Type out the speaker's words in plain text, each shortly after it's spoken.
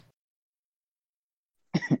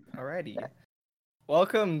Alrighty.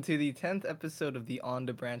 Welcome to the 10th episode of the On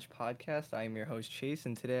the Branch podcast. I am your host, Chase,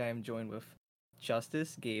 and today I am joined with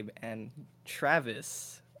Justice, Gabe, and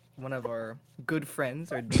Travis, one of our good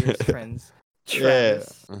friends, our dearest friends,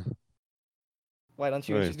 Travis. Yeah. Why don't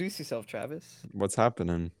you Wait. introduce yourself, Travis? What's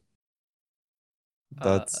happening?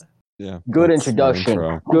 That's yeah. Good that's my introduction.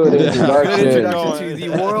 intro. Good Yeah. introduction. Good introduction Going. to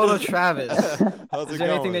the world of Travis. How's Is it there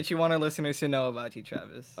anything going? that you want our listeners to know about you,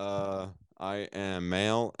 Travis? I am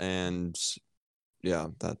male and yeah,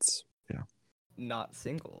 that's Not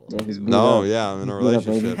single. Yeah, he's Ooh. beat no, up. yeah, I'm in a He's beat up,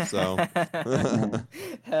 baby. relationship, so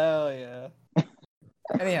Hell yeah.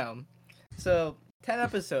 Anyhow, so 10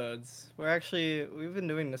 episodes. We've been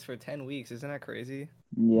doing this for 10 weeks. Isn't that crazy?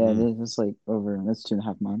 Yeah, Mhm. that's like that's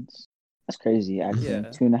 2.5 months. That's crazy, actually. Yeah.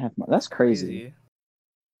 2.5 months. That's crazy.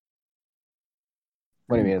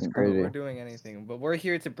 What do you mean it's But crazy? we're doing anything. But we're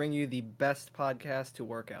here to bring you the best podcast to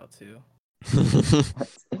work out to.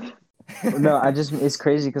 No, it's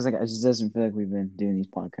crazy because like it just doesn't feel like we've been doing these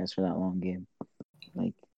podcasts for that long, Gabe.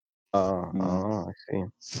 Like I see.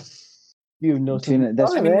 You have no that's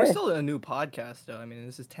I mean, we're still a new podcast, though. I mean,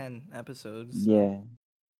 this is 10 episodes. So, yeah.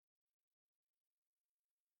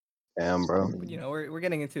 Damn, bro. but, you know, we're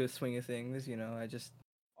getting into a swing of things. You know, I just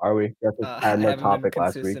Are we? That's a I had no haven't been topic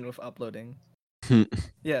last week. consistent with uploading.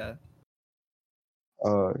 Yeah.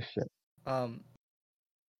 Oh shit.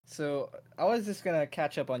 So I was just gonna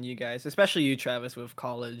catch up on you guys, especially you, Travis, with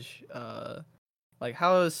college. Like,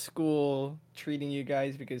 how is school treating you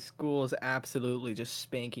guys? Because school is absolutely just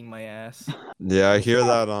spanking my ass. Yeah, I hear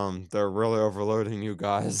that they're really overloading you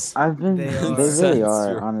guys. I've been They they are. really Sense are,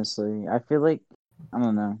 you're- honestly. I feel like I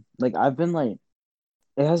don't know. Like I've been like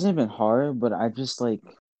it hasn't been hard, but I just like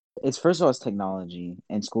it's first of all it's technology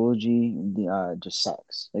and Schoology just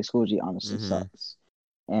sucks. Like Schoology honestly Mhm. sucks.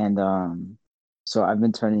 And so I've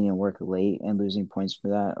been turning in work late and losing points for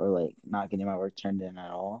that or like not getting my work turned in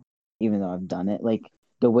at all, even though I've done it. Like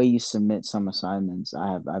the way you submit some assignments,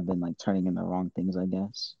 I've been like turning in the wrong things, I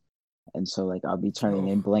guess. And so like I'll be turning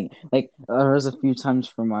in blank. Like there was a few times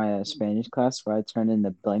for my Spanish class where I turned in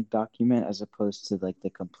the blank document as opposed to like the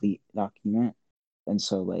complete document. And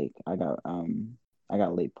so like I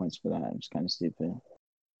got late points for that. It's kind of stupid.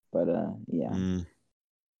 But yeah, Mm.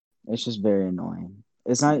 it's just very annoying.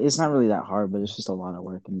 It's not really that hard, but it's just a lot of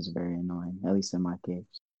work and it's very annoying, at least in my case.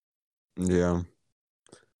 Yeah.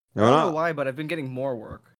 I don't know why, but I've been getting more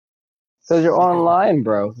work. Because you're online,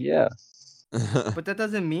 bro. Yeah. But that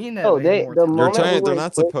doesn't mean that. Oh, I have more time. moment we they're were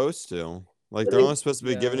not quit- supposed to. Like they're Really? only supposed to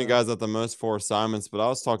be giving you Yeah. guys at the most 4 assignments, but I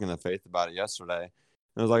was talking to Faith about it yesterday.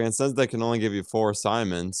 It was like, and since they can only give you 4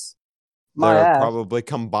 assignments, My they're ass. probably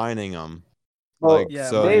combining them. Bro, Like, Yeah,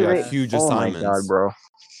 so my you got ass. huge oh my assignments. god, bro.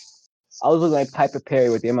 I was looking like Piper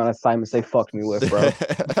Perry with the amount of assignments they fucked me with, bro.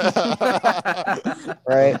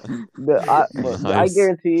 Right? I Nice.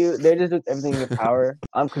 guarantee you, they're just doing everything in their power.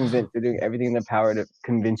 I'm convinced they're doing everything in their power to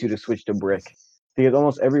convince you to switch to brick. Because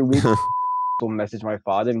almost every week, will message my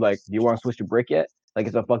father and be like, "Do you want to switch to brick yet?" Like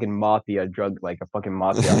it's a fucking mafia drug, like a fucking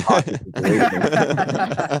mafia hockey situation.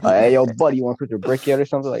 Like, hey, yo, buddy, you want to switch to brick yet or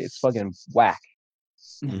something? Like it's fucking whack,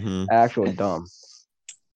 Mhm. actual dumb.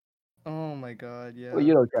 Oh my god, yeah. Well,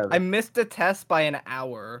 you know, Travis. I missed the test by an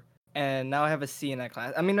hour, and now I have a C in that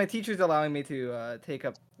class. I mean, my teacher's allowing me to take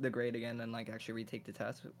up the grade again and like actually retake the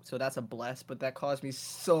test, so that's a bless. But that caused me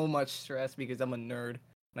so much stress because I'm a nerd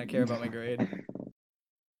and I care about my grade.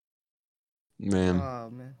 Man. Oh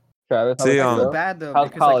man, Travis, See, I how's it feel go? bad though How's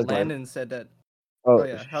because college like life? Landon said that. Oh, Oh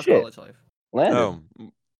yeah, how's shit, college life? Landon.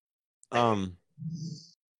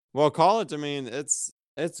 Well, college, I mean, it's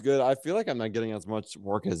good. I feel like I'm not getting as much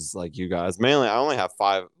work as like you guys. Mainly, I only have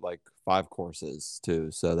 5 courses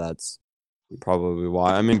too, so that's probably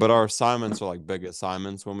why. I mean, but our assignments are like big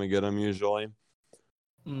assignments when we get them usually.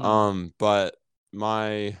 But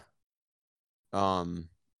my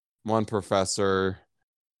one professor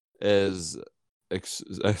is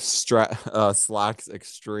slacks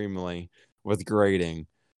extremely with grading.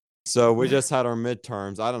 So we just had our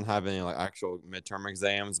midterms. I don't have any like actual midterm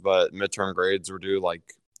exams, but midterm grades were due like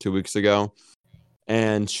 2 weeks ago.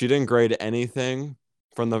 And she didn't grade anything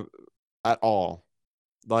at all.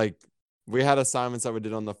 Like we had assignments that we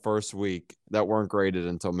did on the first week that weren't graded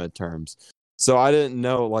until midterms. So I didn't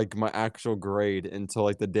know like my actual grade until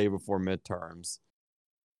like the day before midterms.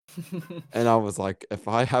 And I was like, if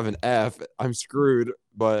I have an F, I'm screwed.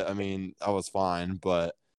 But I mean, I was fine,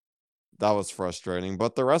 but that was frustrating.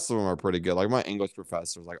 But the rest of them are pretty good. Like my English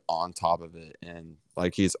professor is like on top of it, and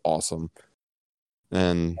like he's awesome.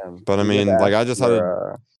 And but I Did you have mean, to like I ask just had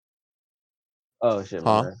your, Oh shit,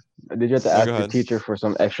 my Huh? bad. Did you have to No, ask go your ahead. teacher for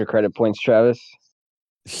some extra credit points, Travis?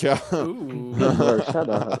 Yeah. Ooh. Good lord, shut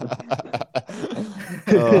up.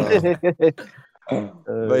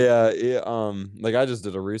 But yeah, like I just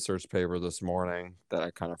did a research paper this morning that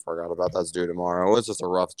I kind of forgot about. That's due tomorrow. It was just a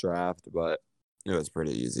rough draft, but it was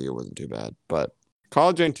pretty easy. It wasn't too bad. But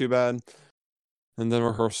college ain't too bad. And then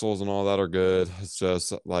rehearsals and all that are good. It's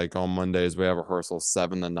just like on Mondays we have rehearsals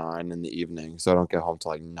 7 to 9 in the evening, so I don't get home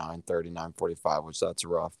till like 9:30, 9:45, which that's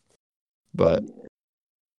rough. But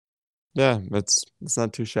yeah, it's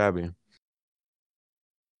not too shabby.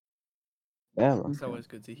 Yeah, bro. It's always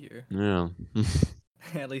good to hear. Yeah.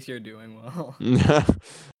 At least you're doing well. Yeah,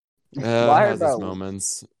 it Well, I heard has its about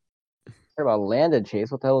moments. Landon,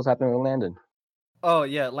 Chase. What the hell is happening with Landon? Oh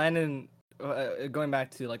yeah, Landon. Going back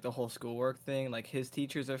to like the whole schoolwork thing, like his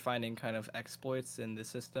teachers are finding kind of exploits in the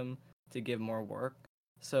system to give more work.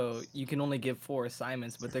 So you can only give 4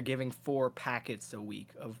 assignments, but they're giving 4 packets a week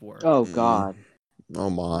of work. Oh god. Oh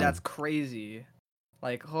my. That's crazy.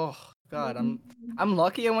 Like, oh god, I'm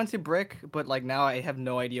lucky I went to Brick, but like now I have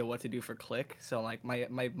no idea what to do for Click. So like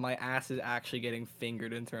my ass is actually getting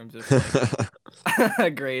fingered in terms of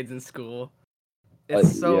like, grades in school.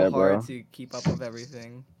 It's so yeah, hard bro. to keep up with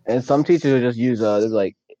everything. And some teachers will just use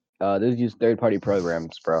they use third-party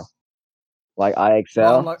programs, bro. Like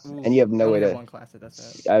iExcel, Well, and you have no I way only have to. 1 class that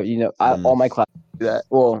does that. All my classes do that.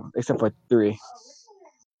 Well, except for 3.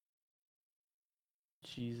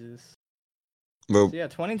 Jesus. But, So yeah,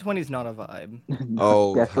 2020 is not a vibe.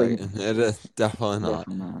 oh, Definitely. it is definitely not.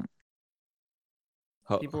 Definitely not.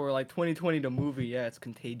 Oh, People were like 2020 the movie. Yeah, it's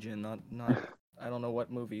Contagion, not I don't know what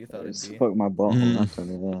movie you thought It's it'd be. fuck my butthole. Mm. That's what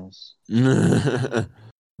it is.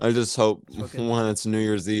 I just hope Fucking- when it's New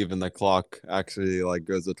Year's Eve and the clock actually like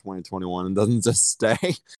goes to 2021 and doesn't just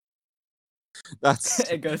stay. That's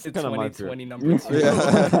It goes to kinda my fear. 2020 number 2.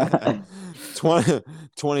 Yeah.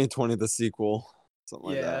 2020 the sequel. Something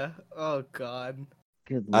like that. Yeah. Oh god.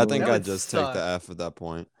 Good I think That lord. I'd would just take the suck. F at that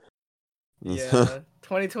point. Yeah.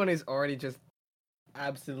 2020 is already just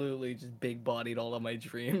absolutely just big bodied all of my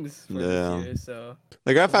dreams for Yeah. this year. So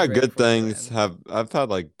Like I've I'm had ready good for it to things. end. I've had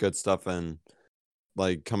like good stuff in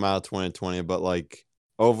like come out of 2020, but like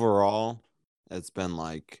overall, it's been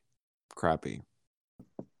like crappy.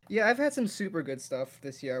 Yeah, I've had some super good stuff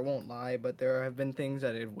this year. I won't lie, but there have been things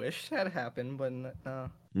that I wished had happened, but no.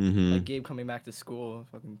 Mm-hmm. Like Gabe coming back to school,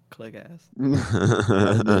 fucking click ass.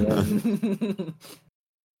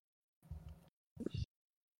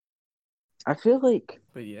 I feel like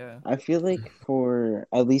But yeah. for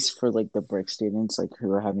at least for like the brick students like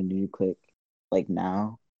who are having to do click like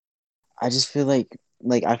now, I just feel like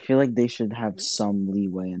I feel like they should have some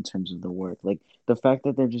leeway in terms of the work. Like the fact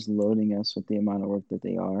that they're just loading us with the amount of work that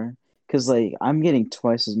they are. Cause like I'm getting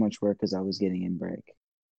twice as much work as I was getting in break.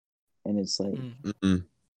 And it's like, Mm. Mm-mm.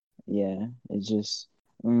 yeah, it's just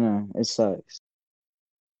I don't know, it sucks.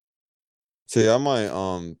 See, I might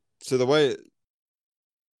so the way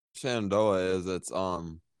Shenandoah is, it's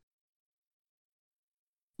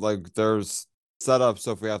like there's setup,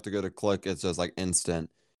 so if we have to go to click, it's just like instant.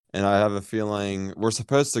 And I have a feeling we're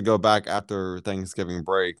supposed to go back after Thanksgiving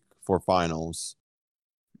break for finals.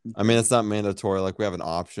 I mean, it's not mandatory. Like we have an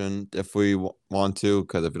option if we want to,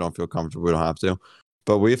 because if we don't feel comfortable, we don't have to.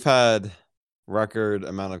 But we've had record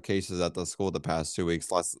amount of cases at the school the past 2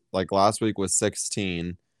 weeks. Last week was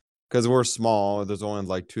 16, because we're small. There's only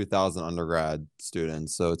like 2,000 undergrad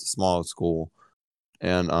students, so it's a small school.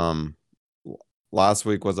 And last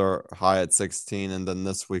week was our high at 16, and then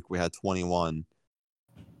this week we had 21.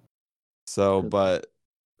 So, but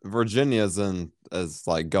Virginia's is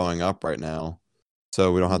like going up right now,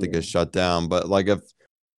 so we don't have to get shut down. But like if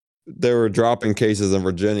they were dropping cases in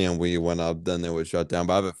Virginia and we went up, then they would shut down.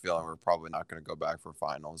 But I have a feeling we're probably not going to go back for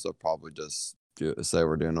finals. They'll probably just say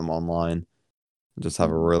we're doing them online, just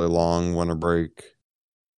have a really long winter break.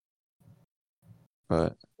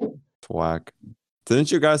 But it's whack.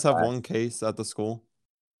 Didn't you guys have one case at the school?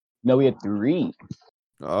 No, we had 3.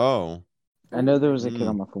 Oh. I know there was a kid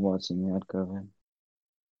on my football team who had COVID.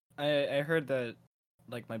 I heard that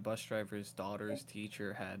like my bus driver's daughter's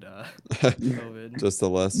teacher had COVID. Just a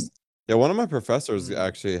list. Yeah, one of my professors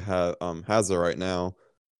actually has it right now,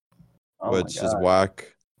 which is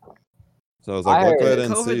whack. So I was like, luckily I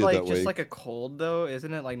didn't see COVID you like that just week. like a cold though,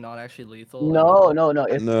 isn't it? Like not actually lethal. No.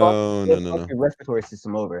 It's No. your respiratory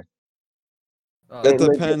system over. It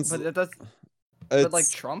depends. But it does. But like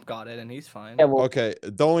Trump got it and he's fine. Yeah, well, Okay,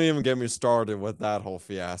 don't even get me started with that whole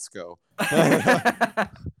fiasco.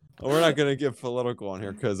 We're not gonna get political on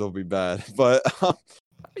here because it'll be bad. But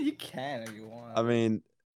you can if you want. I mean,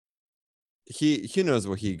 he knows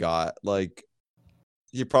what he got. Like,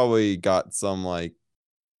 he probably got some like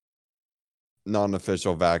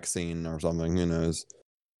non-official vaccine or something. Who knows?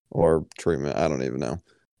 or treatment. I don't even know.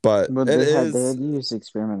 But But it they is. had used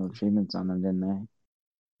experimental treatments on them, didn't they?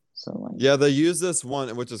 So like, Yeah, they use this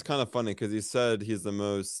one, which is kind of funny because he said he's the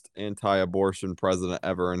most anti-abortion president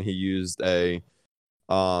ever, and he used a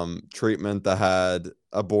treatment that had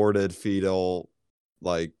aborted fetal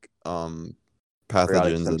like Embryonic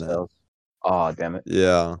pathogens stem in it. cells. Oh, damn it.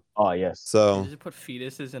 Yeah. Oh, yes. You So just put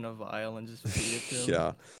fetuses in a vial and just feed it to them.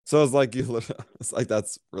 yeah. So it's like it's like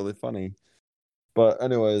that's really funny. But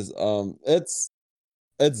anyways,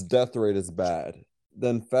 its death rate is bad. The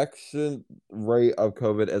infection rate of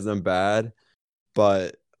COVID isn't bad,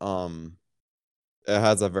 but it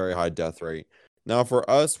has a very high death rate. Now, for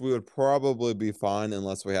us, we would probably be fine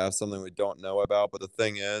unless we have something we don't know about. But the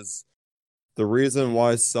thing is, the reason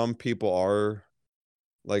why some people are,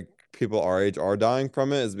 like people our age, are dying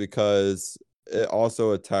from it is because it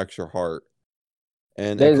also attacks your heart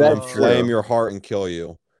and it can That's inflame true. your heart and kill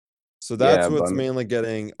you. So Yeah, that's but what's mainly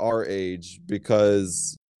getting our age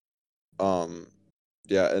because,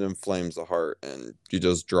 yeah, it inflames the heart and you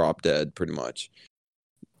just drop dead pretty much.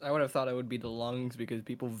 I would have thought it would be the lungs because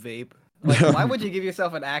people vape. Like, why would you give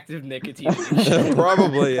yourself an active nicotine addiction? It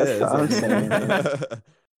probably That's is. what I'm saying,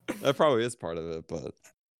 That probably is part of it, but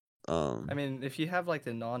I mean, if you have like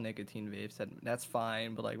the non-nicotine vapes, that's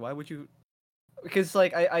fine. But like, why would you? Because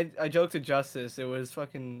like I joked to Justice, it was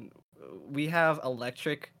fucking. We have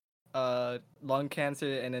electric, lung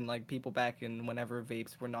cancer, and then like people back in whenever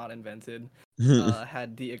vapes were not invented,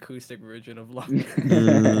 had the acoustic version of lung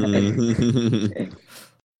cancer.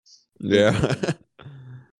 Yeah.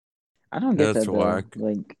 I don't get That's that though. whack.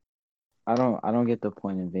 Like, I don't get the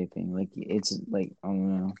point in vaping. Like, it's like, I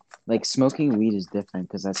don't know. Like, smoking weed is different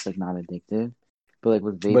because that's like not addictive. But like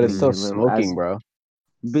with vaping, but it's still you're little- smoking, as- bro.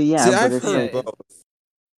 But yeah, See, but I've it's heard like, Yeah, both.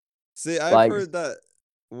 See, I've Like- heard that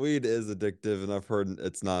weed is addictive, and I've heard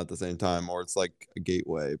it's not at the same time, or it's like a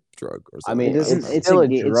gateway drug or I something. mean, it doesn't. it's It's still a a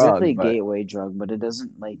ga- it's drug, definitely a but- gateway drug, but it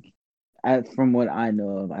doesn't like. From what I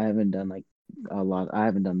know of, I haven't done like a lot. I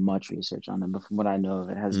haven't done much research on it, but from what I know of,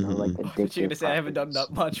 it has no like I addictive. thought you were gonna say I haven't done properties.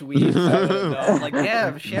 that much weed, so I wouldn't know. I'm like,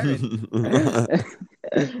 yeah, share it.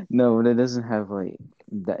 No, but it doesn't have like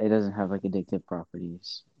that. It doesn't have like addictive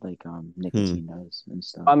properties like nicotine does and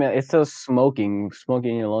stuff. I mean, it's still smoking.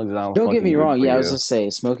 Smoking in your lungs is not Don't get fucking me good wrong. for Yeah, I was you. just say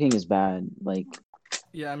smoking is bad. Like,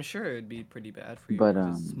 Yeah, I'm sure it'd be pretty bad for you But,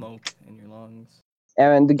 to just smoke in your lungs.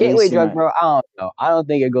 And the gateway see, drug, my- bro, I don't know. I don't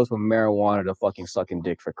think it goes from marijuana to fucking sucking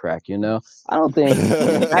dick for crack, you know? I don't think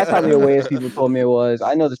that's probably the way as people told me it was.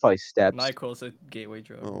 I know there's probably steps. NyQuil's a gateway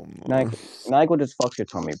drug. Oh my. NyQuil just fucks your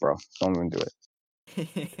tummy, bro. Don't even do it.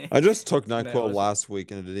 I just took That NyQuil was- last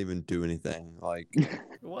week and it didn't even do anything. Like,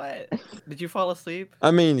 What? Did you fall asleep?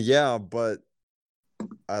 I mean, yeah, but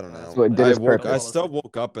I don't That's know. what did I its woke. I purpose. still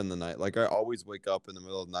woke up in the night. Like, I always wake up in the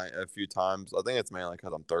middle of the night a few times. I think it's mainly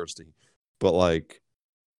because I'm thirsty, but like,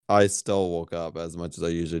 I still woke up as much as I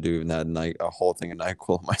usually do, and had a whole thing of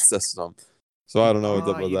NyQuil in my system. So I don't know what's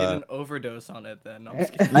up with You did that. an overdose on it then. No, I'm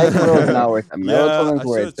just kidding. NyQuil is not worth it. Yeah, Melatonin's I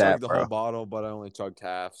where should have it's at, chugged the bro. whole bottle, but I only chugged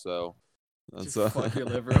half. So Just that's fuck your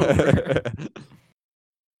liver over.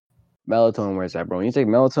 Melatonin, where's that, bro? When you take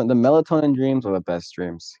melatonin, the melatonin dreams are the best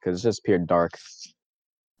dreams because it's just pure dark.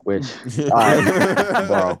 Which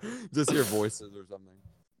bro. Just hear voices or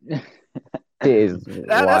something. is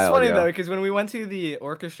That's wild, funny yo. though, because when we went to the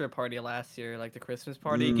orchestra party last year, like the Christmas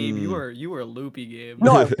party, Gabe, you Mm. were loopy, Gabe.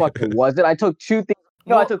 No, I fucking wasn't. I took 2 things.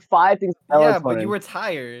 No, I Well, took 5 things. of Yeah, but melatonin. you were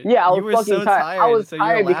tired. Yeah, I you was were fucking so tired. I was so you were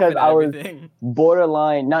tired because laughing at I was- everything.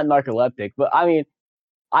 borderline, not narcoleptic, but I mean,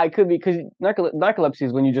 I could be because narcolepsy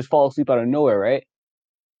is when you just fall asleep out of nowhere, right?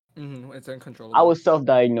 It's uncontrollable. I was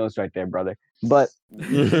self-diagnosed right there, brother. But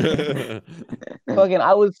fucking,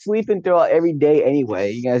 I was sleeping throughout every day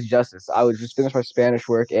anyway. You guys, justice. I would just finish my Spanish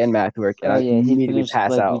work and math work, and oh I yeah, he immediately finished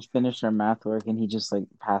pass like out. we finished our math work and he just like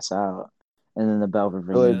pass out, and then the bell would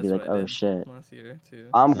ring Yeah, and he'd be that's like, what I oh did shit. last year too.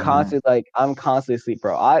 I'm Yeah. constantly asleep,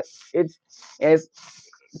 bro. It's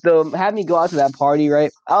have me go out to that party,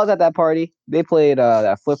 right? I was at that party. They played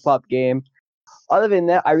that flip flop game. Other than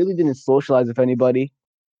that, I really didn't socialize with anybody.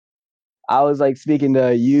 I was like speaking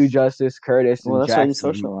to you, Justice, Curtis, and Well, that's why you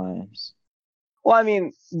Jackson. socialize. Well, I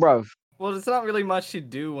mean, bro, Well, it's not really much to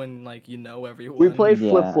do when like you know everyone. we played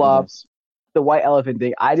Yeah, flip I flop, guess. the white elephant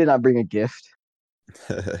thing. I did not bring a gift,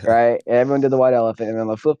 right? And everyone did the white elephant, and then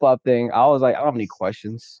the flip flop thing. I was like, I don't have any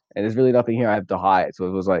questions, and there's really nothing here I have to hide. So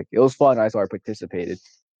it was fun. I participated.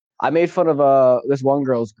 I made fun of this one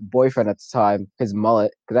girl's boyfriend at the time, his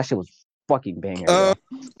mullet, because that shit was fucking banger. Bro.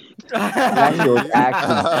 That shit was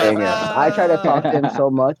actually banger. I tried to talk to him so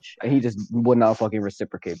much, and he just would not fucking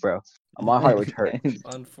reciprocate, bro. My heart was hurt. It's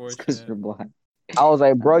 'cause Unfortunate. you're black. I was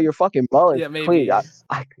like, bro, your fucking mullet's Yeah, maybe. clean.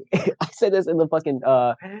 I said this in the fucking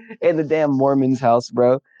in the damn Mormon's house,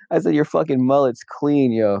 bro. I said your fucking mullet's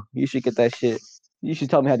clean, yo. You should get that shit. You should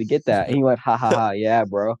tell me how to get that. And he went, ha ha ha, yeah,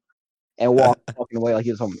 bro, and walked fucking away like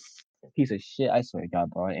he was some piece of shit. I swear to God,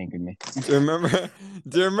 bro, it angered me. Do you remember?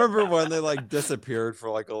 Do you remember when they like disappeared for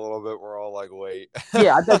like a little bit? We're all like, wait.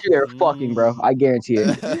 Yeah, I bet you they were fucking, bro. I guarantee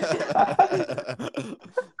it.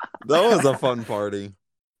 That was a fun party.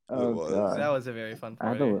 Oh was. god. That was a very fun I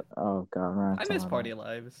had party. to, oh god, man, I miss party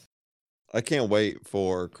lives. I can't wait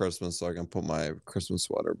for Christmas so I can put my Christmas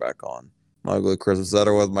sweater back on. My ugly Christmas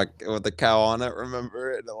sweater with the cow on it.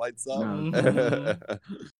 Remember it? It lights up. Mhm.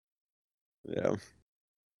 Yeah.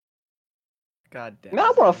 God damn. Man,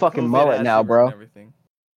 I want a fucking COVID mullet has now, ruined bro. Everything.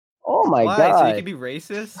 Oh my Why? God. So you can be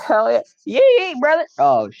racist? Hell yeah. Yeah, brother.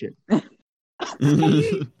 Oh shit.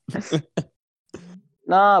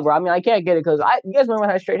 Nah, bro. I mean, I can't get it because you guys remember when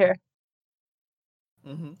I had straight hair?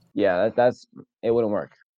 Mm-hmm. Yeah, that's it. Wouldn't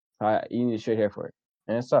work. You need straight hair for it,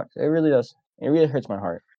 and it sucks. It really does. It really hurts my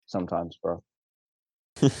heart sometimes, bro.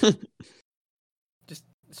 Just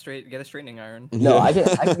get a straightening iron. No, I can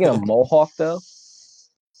get a mohawk though.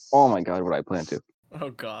 Oh my God, what I plan to. Oh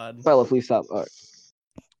God. Bella, please stop. All right.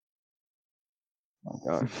 Oh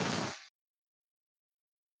God.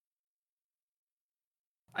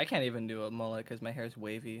 I can't even do a mullet because my hair's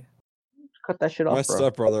wavy. Cut that shit off, My bro.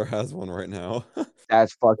 stepbrother has one right now.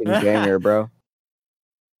 That's fucking banger, bro.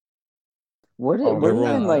 What Oh, what everyone-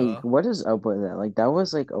 even like what is up with that? Like that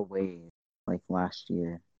was like a wave like last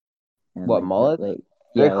year. And, What, like, mullet? Like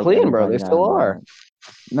They're like, clean, bro. everybody They had still a are. mullet.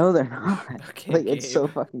 No, they're not. Okay, Like it's so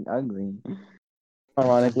Gabe. fucking ugly.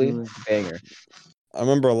 Ironically, Really? banger. I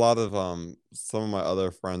remember a lot of some of my other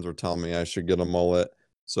friends were telling me I should get a mullet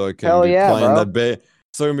so I can Hell be yeah, playing bro.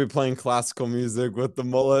 so I can be playing classical music with the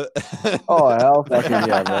mullet. Oh hell fucking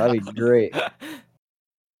yeah, bro. That'd be great.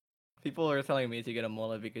 People are telling me to get a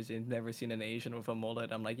mullet because they've never seen an Asian with a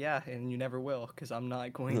mullet. I'm like, yeah, and you never will because I'm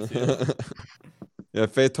not going to. Yeah,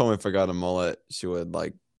 Faith told me if I got a mullet, she would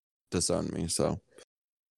like disown me. So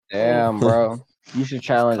Damn, bro. You should Just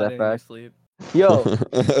challenge cut that it in your fact. sleep. Yo,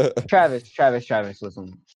 Travis,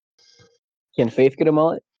 listen. Can Faith get a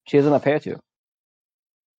mullet? She has enough hair to.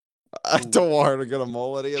 I don't want her to get a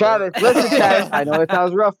mullet either. Travis, listen, Travis. I know it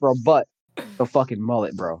sounds rough, bro, but the fucking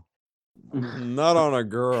mullet, bro. Not on a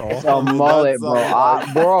girl. It's a mullet, that's bro.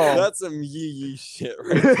 some, Bro. That's some yee shit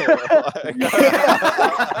right there.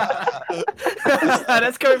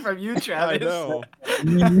 That's coming from you, I Travis. know. I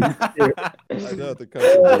know the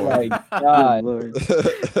Oh my country God. Lord.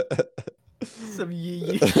 boy. Some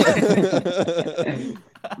yee.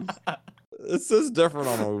 It's just different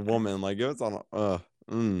on a woman. Like if it's on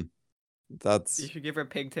that's You should give her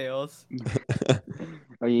pigtails.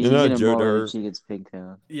 Or you, You know, get a Joe mullet Dirt. if she gets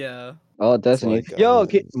pigtails. Yeah. Oh, Destiny. like, Yo,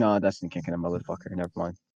 no, Destiny can't get a motherfucker. Never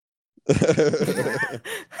mind.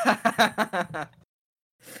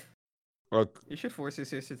 Look. You should force your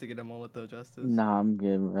sister to get a mullet though, Justice. Nah, I'm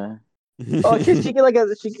good, bro. Oh, she get like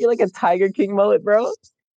a Tiger King mullet, bro.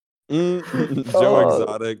 Joe Oh.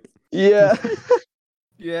 Exotic. Yeah.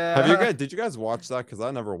 Yeah. Did you guys watch that? Because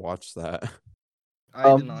I never watched that.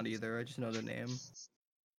 I did not either. I just know the name.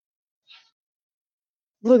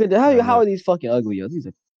 Look at that. Yeah, How no. are these fucking ugly, yo? These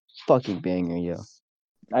are fucking banger, yo.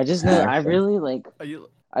 I just know. I Action. really like. Are you?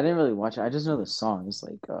 I didn't really watch it. I just know the songs,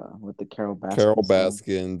 like with the Carol Baskins. Carol song.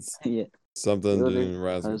 Baskins. Yeah. Something Killed doing her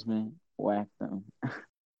raspberry. husband, whacked them.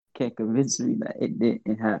 Can't convince me that it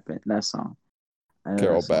didn't happen. That song. I know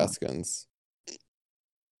Carol that song. Baskins.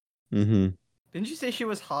 Mm-hmm. Didn't you say she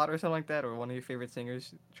was hot or something like that, or one of your favorite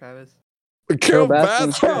singers, Travis? Carol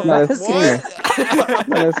Baskins. Baskins. Not a What?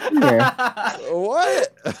 Not a singer.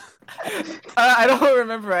 What? I don't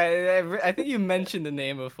remember. I think you mentioned the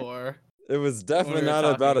name before. It was definitely we were not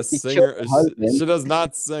about a talking. He singer. killed her husband. She does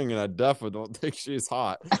not sing, and I definitely don't think she's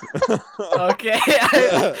hot. Okay.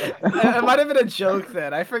 It might have been a joke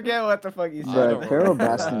then. I forget what the fuck you I said. don't Bro, Carol remember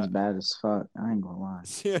Baskin's that. bad as fuck. I ain't gonna lie.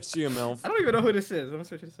 She a MILF. I don't even know who this is. I'm gonna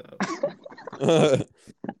search this up.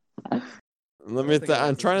 Let me. think I know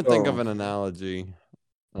I'm this trying to think of Oh. an analogy.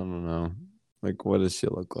 I don't know. Like, what does she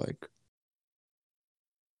look like?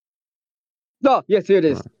 No, yes, here it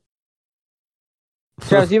is.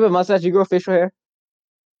 Travis, do you have a mustache? You grow facial hair?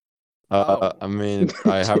 I mean,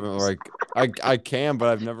 I haven't like I can, but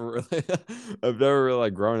I've never really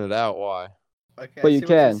like grown it out. Why? Okay, But I you see what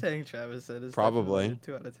you're can. saying, Travis. That is Probably.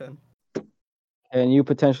 definitely a 2 out of 10. And you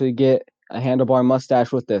potentially get a handlebar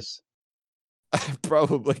mustache with this. I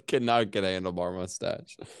probably cannot get a handlebar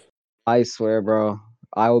mustache. I swear, bro.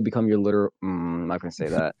 I will become your literal. I'm not gonna say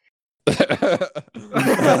that. I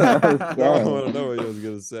Okay. want to know what you was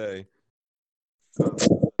gonna say.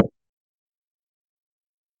 Hold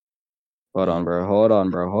on, bro. Hold on,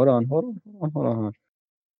 bro. Hold on. Hold on. Hold on. Hold on. Hold on.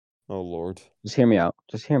 Oh Lord. Just hear me out.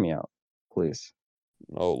 Just hear me out, please.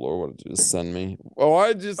 Oh Lord, what did you just send me? Oh,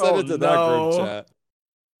 why did you send Oh, it to that group no. chat?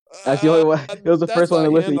 That's the only one. It was the That's first one not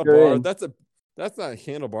to listen. You're handlebar. in. That's not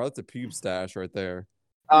handlebar. That's a pube stash right there.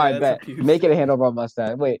 All Yeah, right, that's a bet. pube Make it a stash. handlebar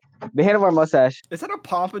mustache. Wait, the handlebar mustache. Is that a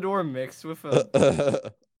pompadour mixed with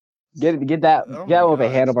a? Get that. Oh Get my that with a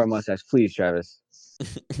god. handlebar mustache, please, Travis.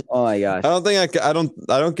 Oh my gosh. I don't think I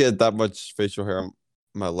don't get that much facial hair on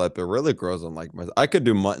my lip. It really grows on like my. I could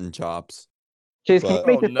do mutton chops. Chase, can you But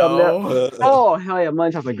make Oh this thumbnail? no. Oh hell yeah,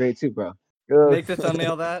 mutton chops are great too, bro. Make the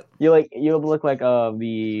thumbnail that. You look like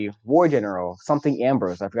the war general, something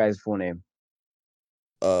Ambrose. I forgot his full name.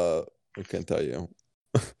 I can't tell you.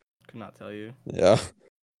 Could not tell you. Yeah,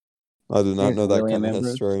 I do not It's know that William kind of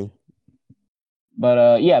Ambrose. history.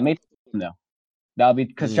 But yeah, make the thumbnail. That'll be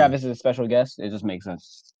because Mm. Travis is a special guest. It just makes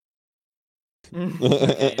sense.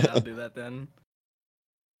 Okay, yeah, I'll do that then.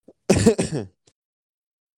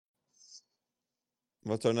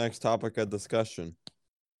 What's our next topic of discussion?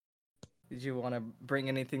 Did you want to bring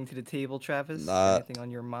anything to the table, Travis? Not- Anything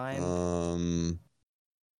on your mind?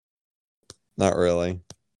 Not really.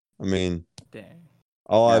 I mean, Dang.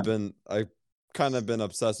 I've kind of been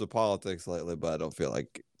obsessed with politics lately, but I don't feel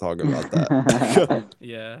like talking about that.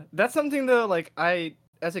 Yeah, that's something though. Like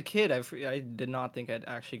as a kid, I did not think I'd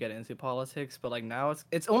actually get into politics, but like now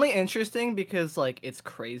it's only interesting because like it's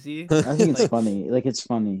crazy. I think it's Like, funny. Like it's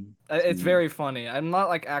funny. It's very funny. I'm not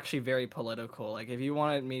like actually very political. Like if you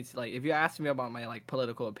wanted me to like if you asked me about my like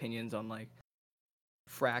political opinions on like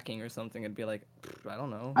fracking or something, I'd be like, I don't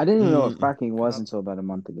know. I didn't even know what Mm. fracking was Not- until about a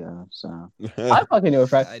month ago. So I fucking knew a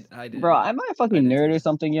friend. I did. Bro, am I a fucking I did nerd too. or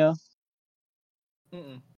something, yo?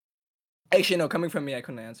 Mm-mm. Actually, no. Coming from me, I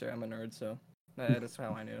couldn't answer. I'm a nerd, so that's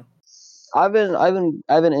how I knew. I've been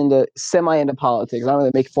into into politics. I don't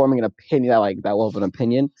really forming an opinion that well of an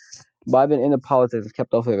opinion, but I've been into politics and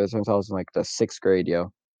kept up with it since I was in like the 6th grade,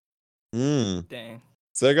 yo. Mm. Dang.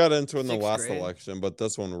 So I got into it in the 6th last grade? election, but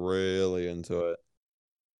this one really into it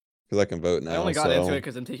because I can vote now. I only got so. into it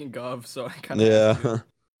because I'm taking Gov, so I kind of Yeah.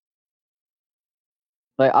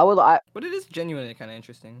 Like I But it is genuinely kind of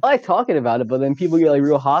interesting. like talking about it, but then people get like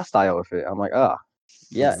real hostile with it. I'm like, oh,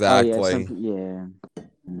 yeah. Exactly. oh yeah,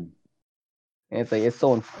 yeah. And it's like it's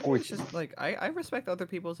so I mean, it's unfortunate. just like I respect other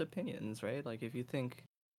people's opinions, right? Like if you think,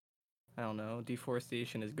 I don't know,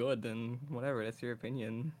 deforestation is good, then whatever, that's your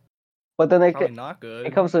opinion. But then Probably not good.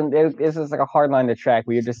 it comes in. It's just like a hard line to track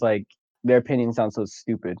where you're just like their opinion sounds so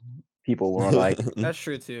stupid. People will like, That's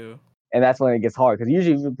true too. and that's when it gets hard because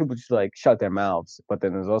usually people just like shut their mouths. But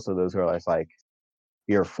then there's also those who are just like,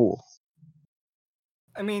 you're a fool.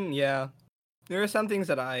 I mean, yeah, there are some things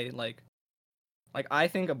that I like. Like I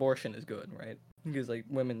think abortion is good, right? Because like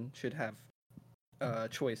women should have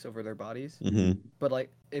choice over their bodies. hmm But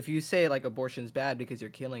like if you say like abortion's bad because you're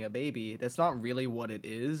killing a baby, that's not really what it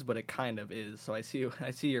is, but it kind of is. So I see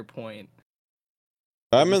your point.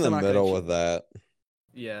 I'm You're in the still not gonna middle ch- with that.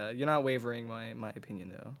 Yeah, you're not wavering my opinion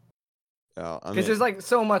though. Yeah, I Because mean, there's like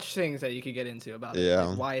so much things that you could get into about it, Yeah.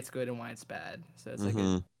 like why it's good and why it's bad. So it's like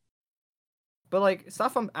mhm. but like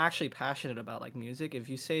stuff I'm actually passionate about, like music. If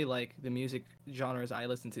you say like the music genres I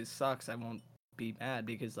listen to sucks, I won't be mad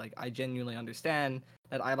because like I genuinely understand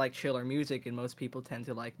that I like chiller music and most people tend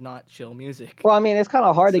to like not chill music. Well, I mean, it's kind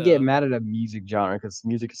of hard to get So- mad at a music genre because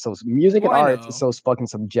music and Well, I art know. is so fucking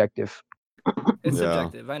subjective. It's Yeah.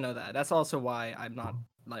 subjective. I know that. That's also why I'm not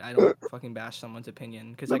like I don't fucking bash someone's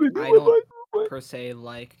opinion because like I don't per se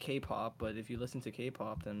like K-pop, but if you listen to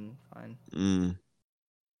K-pop, then fine. Mm.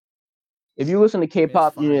 If you listen to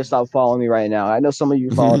K-pop, you need to fine. stop following me right now. I know some of you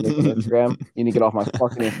follow me on Instagram. You need to get off my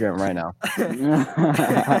fucking Instagram right now.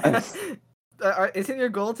 Isn't your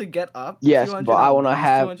goal to get up? Yes, 200 but I at will not least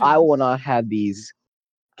have 200? I will not have these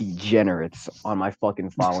degenerates on my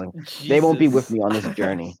fucking following. They won't be with Jesus. me on this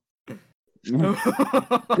journey.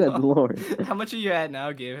 Good lord. How much are you at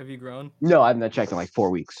now, Gabe? Have you grown? No, I've not checked in like 4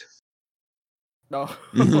 weeks. No.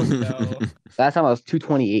 Oh, no. Last time I was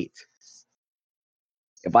 228.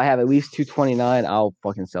 If I have at least 229, I'll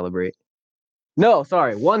fucking celebrate. No,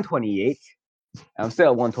 sorry, 128. I'm still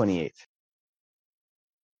at 128.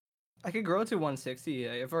 I could grow to 160.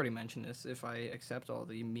 I've already mentioned this. If I accept all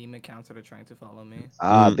the meme accounts that are trying to follow me.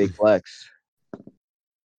 Ah, big flex. That's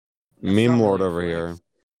Meme not really lord a over flex.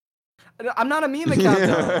 here. I'm not a meme account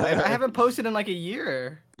though. I haven't posted in like a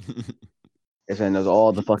year. It's in those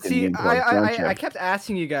all the fucking See, meme plugs, don't you? I kept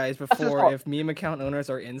asking you guys his before fault. if meme account owners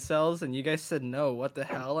are incels, and you guys said no. What the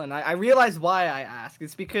hell? And I realized why I asked.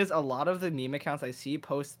 It's because a lot of the meme accounts I see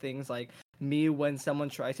post things like me when someone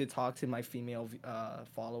tries to talk to my female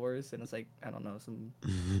followers, and it's like, I don't know, some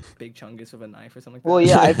big chungus with a knife or something like that. Well,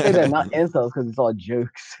 yeah, I say they're not incels because it's all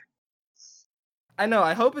jokes. I know.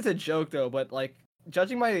 I hope it's a joke though, but like,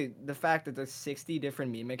 judging by the fact that there's 60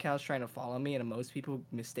 different meme accounts trying to follow me, and most people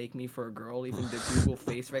mistake me for a girl, even the Google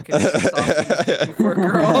face recognition software mistake me for a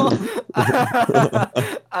girl.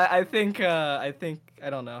 I think I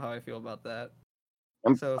don't know how I feel about that.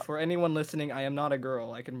 So for anyone listening, I am not a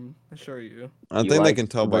girl. I can assure you. I You think they like can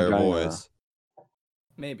tell by your vagina. voice.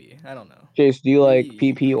 Maybe, I don't know. Chase, do you like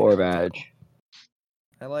Yee, PP or I can't vag? tell.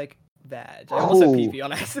 I like vag. I almost said Oh. pee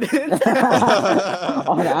on accident.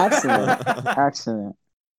 On accident. Accident.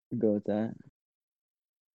 Go with that.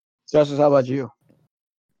 Justice, how about you?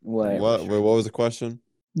 What? What? Wait, what was the question?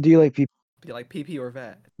 Do you like PP? Do you like pee or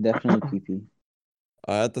vag? Definitely PP.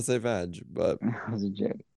 I had to say veg, but That was a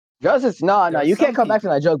joke. Justice, no, There are you can't some come back to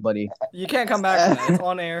people- that joke, buddy. You can't come back from that. It's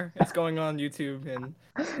on air. It's going on YouTube and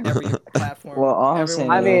every platform. Well, all I'm Everyone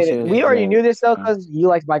saying I is knows that mean, shit it. we was already joke. knew this though because you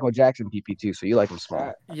like Michael Jackson PP too, so you like him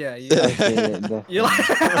small. Yeah, you, Okay, yeah, definitely. you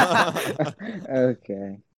like.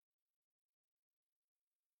 Okay.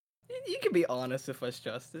 You can be honest with us,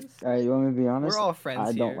 Justice. Alright, you want me to be honest? We're all friends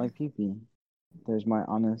I here. don't like PP. There's my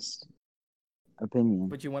honest opinion.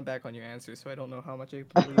 But you went back on your answer, so I don't know how much I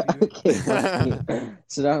believe you. Okay, fuck you.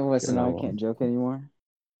 So now what? So now I Go. can't joke anymore.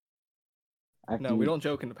 I have No, to we be- don't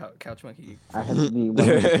joke in the Couch Monkey. I have to be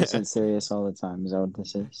 100% serious all the time. Is that what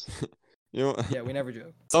this is? you know, Yeah, we never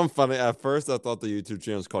joke. some funny. At first, I thought the YouTube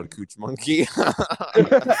channel was called Cooch Monkey.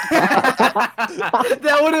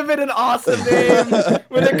 That would have been an awesome name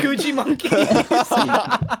with a coochie monkey.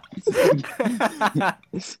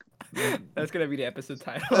 That's gonna be the episode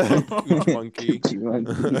title. Cooch Monkey. Coochie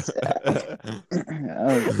monkeys.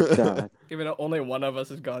 Oh god. Even though only one of us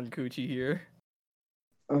has gone coochie here.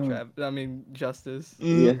 Oh, Justice.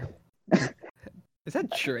 yeah. Is that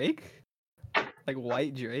Drake? Like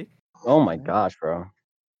white Drake? Oh my gosh, bro. What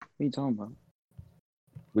are you talking about?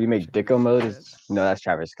 What do you make Dicko mode? No, that's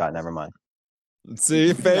Travis Scott. Never mind.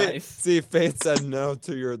 See, Faith. Nice. See, Faith said no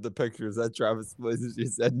to the pictures that Travis places. She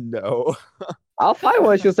said no. I'll find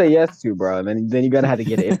one she'll say yes to, bro. And then you're gonna have to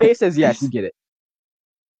get it. If Faith says yes, you get it.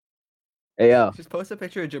 Hey yo. Just post a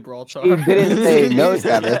picture of Gibraltar. He didn't say no,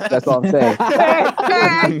 Travis. That's all I'm saying.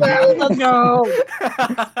 Let's go.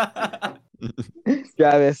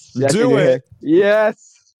 Travis. yes, Do in your it. head.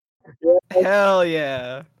 Yes. Hell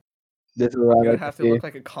yeah. This is what I You're gonna like have to to see. look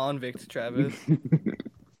like a convict, Travis.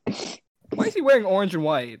 Why is he wearing orange and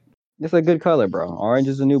white? It's a good color, bro. Orange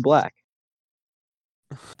is the new black.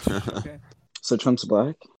 Okay. So Trump's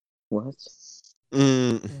black? What?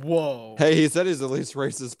 Mm. Whoa. Hey, he said he's the least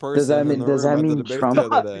racist person. Does that in mean- the does room that at the mean debate Trump the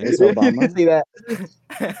other day. is You Obama? see that?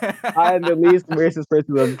 I am the least racist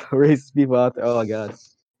person of racist people out there. Oh my god.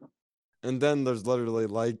 And then there's literally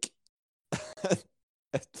like,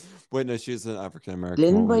 wait, no, she's an African American.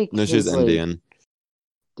 Didn't, woman. like, No, she's his, like- Indian.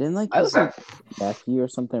 Didn't like I his look nephew or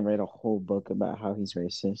something write a whole book about how he's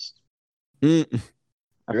racist? Mm.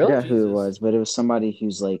 I Really? forgot who it Jesus. was, but it was somebody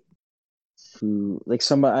who's like,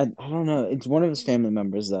 somebody I don't know. It's one of his family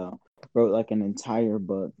members though. Wrote like an entire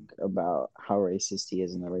book about how racist he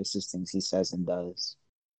is and the racist things he says and does.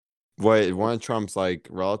 Wait, one of Trump's like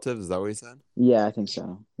relatives? Is that what he said? Yeah, I think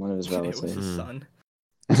so. One of his It was relatives. his Mm. son.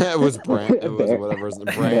 It was Brand. It was Bar- whatever. His,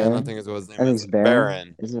 Brand. Baron. I think is what his name I think is. it's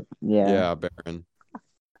Baron. Is it? Yeah. Yeah, Baron.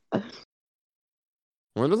 I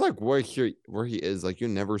wonder like where he is. Like you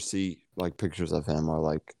never see like pictures of him or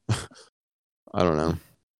like I don't know.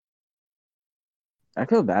 I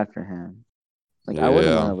feel bad for him. Like I wouldn't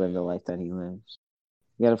Yeah. want to live the life that he lives.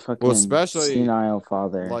 You got a fucking especially, senile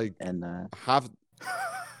father, like, and Half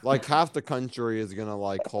the country is gonna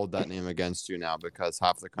like hold that name against you now because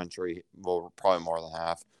half the country, well, probably more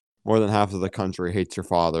than half of the country hates your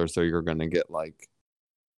father. So you're gonna get like,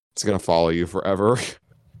 it's gonna follow you forever.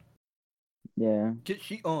 yeah. Get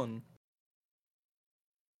she on.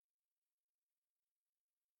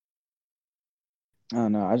 I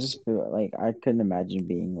don't know. I just feel like I couldn't imagine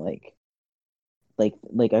being like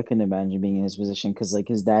I couldn't imagine being in his position because like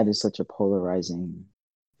his dad is such a polarizing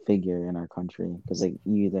figure in our country because like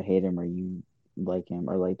you either hate him or you like him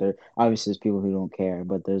or like there obviously there's people who don't care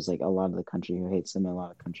but there's like a lot of the country who hates him and a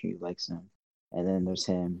lot of the country who likes him and then there's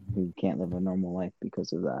him who can't live a normal life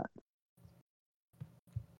because of that.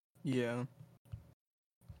 Yeah.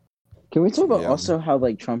 Can we talk about Yeah. also how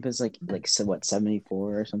like Trump is like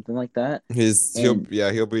 74 or something like that? He'll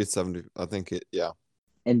And- be 70. I think it. Yeah.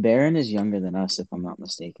 And Barron is younger than us if I'm not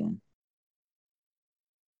mistaken.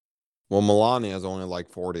 Well, Melania is only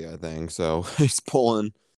like 40, I think. So he's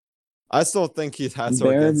pulling. I still think he has to.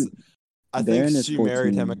 Barron, I Baron think is she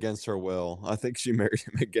married him 14. against her will. I think she married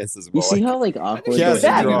him against his You will. see Like, how like I think awkward she Yeah, was she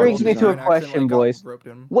That young drugged brings when me to a Baron accidentally question, got boys. roped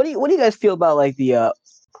in. What do you guys feel about like the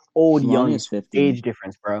old young Melania's 50. age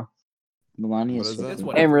difference, bro, Melania's What is that? 50. It's and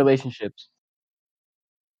whatever. relationships?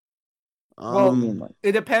 What do you mean, um, like?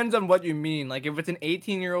 It depends on what you mean. Like, if it's an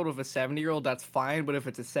 18-year-old with a 70-year-old, that's fine. But if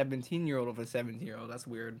it's a 17-year-old with a 17-year-old, that's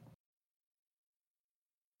weird.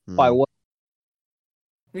 Why? hmm. What?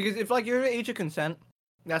 Because if like you're the age of consent,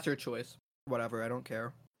 that's your choice. Whatever, I don't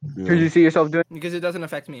care. Could you see yourself doing? Because it doesn't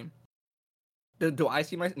affect me. Do I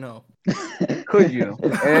see my no? Could you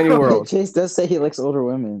in any world? Chase does say he likes older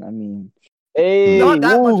women. I mean, Hey, Not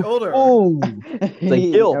that much woo, older. woo.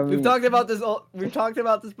 Like guilt. I We've mean, talked about this. We've talked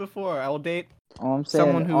about this before. I will date all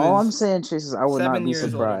someone who I'm is saying, Chase, is I would not 7 be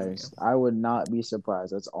years older than you. surprised. I would not be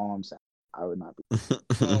surprised. That's all I'm saying. I would not be.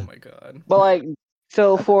 Oh my god. But like,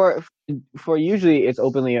 so for usually it's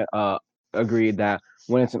openly agreed that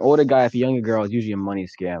when it's an older guy with a younger girl, it's usually a money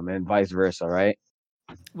scam, and vice versa, right?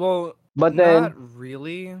 Well, But not then,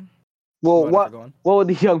 really. well, Whatever, what go on. what would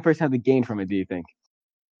the young person have to gain from it? Do you think?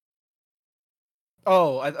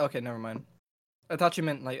 Oh, okay, never mind. I thought you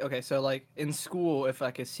meant like, okay, so like in school, if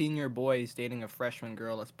like a senior boy is dating a freshman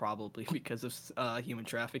girl, that's probably because of human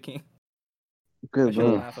trafficking. I Good shouldn't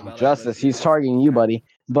lord. laugh about Justice, it, he's but targeting you, buddy.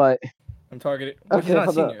 But I'm targeting. Well, he's Okay, not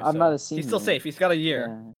a hold on. senior. I'm So not a he's still senior. safe. He's got a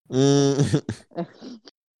year. Mm.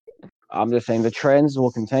 I'm just saying the trends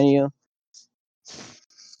will continue.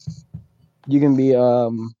 You can be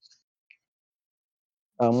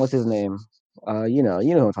what's his name? You know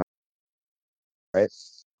who I'm talking about, right?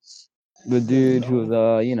 The dude who's who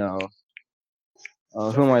am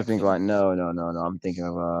Jeffrey I thinking about? Epstein? No. I'm thinking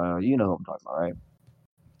of you know who I'm talking about, right?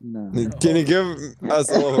 No. Can you give us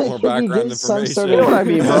a little bit more Can you background give some information? sort You know of what I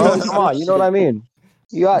mean, bro. description? Come on, you know what I mean.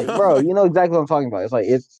 You got, bro. You know exactly what I'm talking about. It's like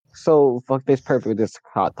it's so fuck this perfect with this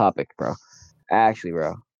hot topic, bro. Actually,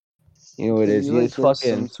 bro. You know what it Can is? you like It's give some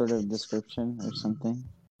fucking. sort of description or something?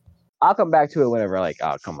 I'll come back to it whenever. Like,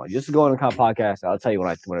 oh come on, just go on the podcast. I'll tell you when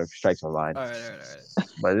it strikes my mind. All right.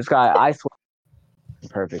 But this guy, I swear,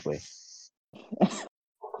 perfectly.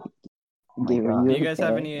 Oh my Gabe, are God. Do you you guys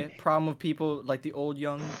have okay? any problem with people like the old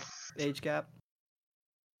young age gap?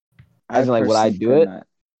 As in, like, would I personally do could it? not.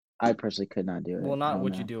 I personally could not do it. Well, not Hell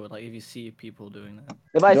would no. you do it? Like if you see people doing that.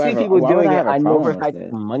 If I Do I see have a- people why would doing I it, have a I know for a problem fact with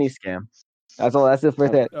it's it? a money scam. That's all. That's the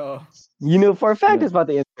first thing. Oh, You know for a fact No. it's about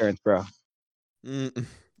the insurance, bro. Mm.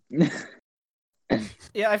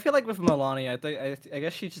 yeah. I feel like with Melania, I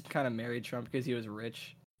guess she just kind of married Trump because he was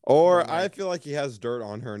rich. Or But, I like- feel like he has dirt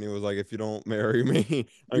on her, and he was like, "If you don't marry me,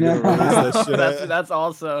 I'm gonna release this shit." that's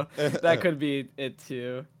also that could be it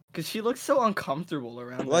too. Cause she looks so uncomfortable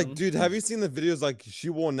around Like, him. dude, have you seen the videos? Like, she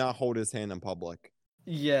will not hold his hand in public.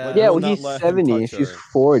 Yeah. Like, Yeah, will well, not he's let him 70 and touch she's her.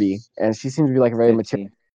 40, and she seems to be like a very mature.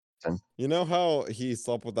 50. You know how he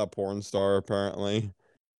slept with that porn star? Apparently,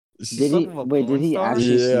 Did he? Slept with a Wait, did porn he star?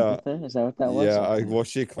 actually sleep Yeah. with her? Is that what that was? Yeah. Okay. Well,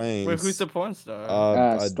 she Wait, claims. who's the porn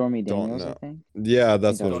star? I Stormy don't Daniels, I know. think. Yeah,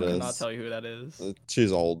 that's think what that it I was cannot is. tell you who that is.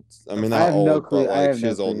 She's old. I mean, I not have no old, clue. but I like have no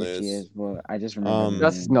she's old clue who she news. is, but I just remember the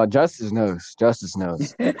Justice, name. no, Justice knows. Justice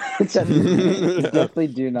knows. Definitely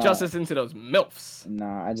do not. Justice into those milfs.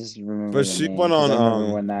 Nah, I just remember But the she name went 'cause on, I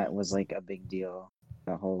remember when that was like a big deal.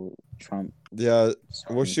 The whole Trump. Yeah. Well,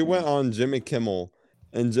 Stormy she went thing. on Jimmy Kimmel,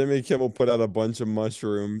 and Jimmy Kimmel put out a bunch of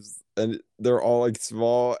mushrooms, and they're all like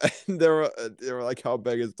small, and they were like, "How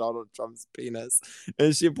big is Donald Trump's penis?"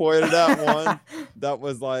 And she pointed at one that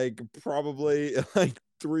was like probably like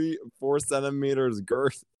 3-4 centimeters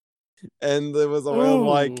girth, and it was around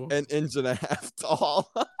like Ooh. an inch and a half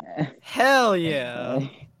tall. Hell yeah.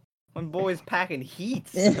 When boys packing heat.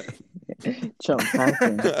 Trump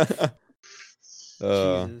packing.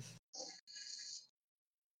 Jesus.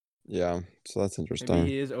 Yeah, so that's Maybe interesting.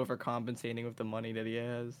 he is overcompensating with the money that he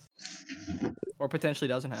has. Or potentially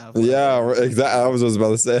doesn't have. Yeah, whatever. exactly. I was just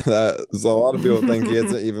about to say that. So a lot of people think he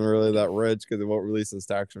isn't even really that rich because he won't release his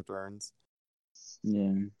tax returns.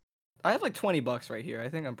 Yeah. I have like $20 right here. I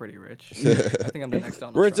think I'm pretty rich. I think I'm the next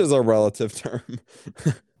Donald Rich Trump. is a relative term.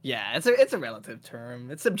 Yeah, it's a relative term.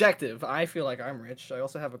 It's subjective. I feel like I'm rich. I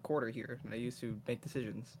also have a quarter here that I use to make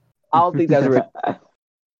decisions. I don't think that's rich.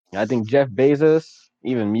 I think Jeff Bezos,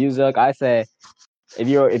 even music. I say, if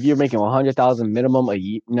you're making 100,000 minimum a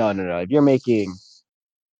year, no. If you're making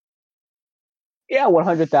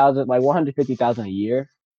 100,000, like 150,000 a year,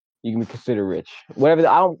 you can be considered rich. Whatever.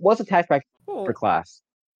 What's the tax bracket per Well, class?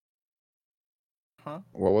 huh?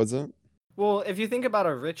 What was it? Well, if you think about it,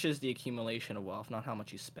 rich is the accumulation of wealth, not how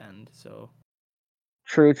much you spend. So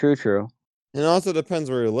True. And it also depends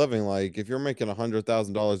where you're living. Like, if you're making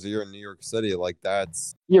 $100,000 a year in New York City, like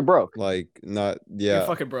that's You're broke. like not You're yeah.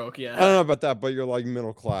 fucking broke, I don't yeah. know about that, but you're like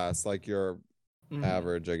middle class, like you're Mhm.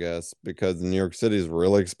 average, I guess, because New York City is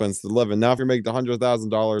really expensive to live in. Now, if you're making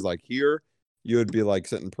 $100,000 like here, you would be like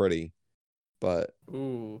sitting pretty, but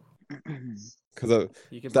Ooh. because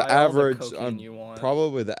You can the buy all the average, cocaine you want.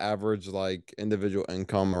 probably the average like individual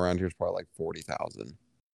income around here is probably like 40,000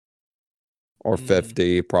 or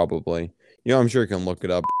 50, probably. You know, I'm sure you can look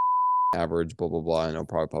it up. Average, blah blah blah, and it'll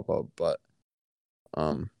probably pop up, but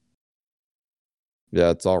yeah,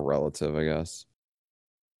 it's all relative, I guess.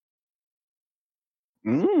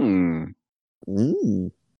 Mmm.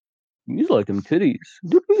 Ooh. You like them titties.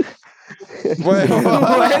 Wait, What?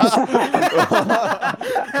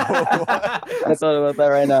 I thought about that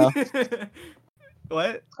right now.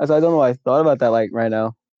 What? I don't know why I thought about that like right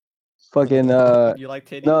now. Fucking You like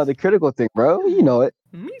titties? no, the critical thing, bro. You know it.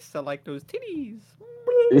 Me still like those titties.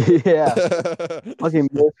 Yeah. Fucking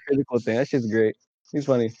most critical thing. That shit's great. He's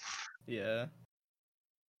funny. Yeah.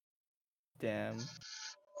 Damn.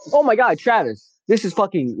 Oh my god, Travis. This is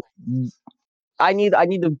fucking I need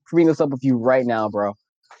to bring this up with you right now, bro.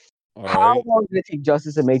 All How right. long did it take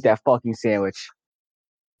Justice to make that fucking sandwich?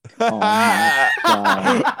 Oh my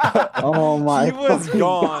god. Oh my He was fucking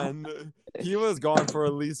gone. God. He was gone for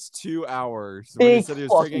at least 2 hours. When he Big said he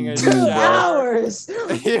was taking a fucking dude, bro. shower. Hours. Bro,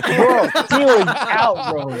 he was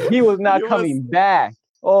out, bro. He was not He was- coming back.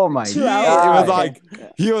 Oh my 2 He hours.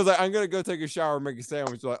 was like, I'm gonna go take a shower and make a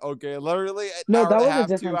sandwich. Like, okay, literally an No, hour that and was a half, a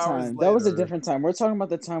different 2 hours time. later. That was a different time. We're talking about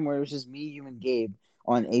the time where it was just me, you, and Gabe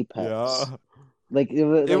on Apex. Yeah. Like it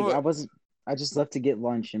was. It Like wa- I wasn't. I just left to get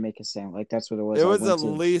lunch and make a sandwich. Like that's what it was. It I was went at to.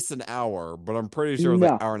 least an hour, but I'm pretty sure it was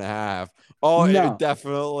No. an hour and a half. Oh, No. it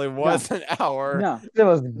definitely was an hour. No, It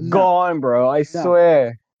was gone, bro. I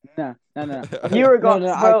swear. no. Okay, You were gone,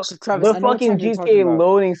 no, bro. Travis, The I know what fucking time you're talking GTA about.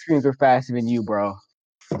 loading screens were faster than you, bro.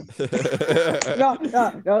 No.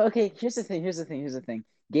 Okay, here's the thing.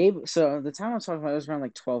 Gabe, so the time I'm talking about, it was around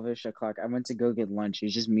like 12-ish o'clock. I went to go get lunch. It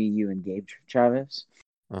was just me, you, and Gabe, Travis.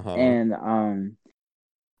 Uh-huh. And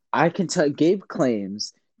I can tell Gabe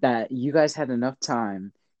claims that you guys had enough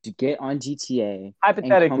time to get on GTA.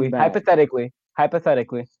 Hypothetically.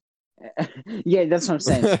 Yeah, that's what I'm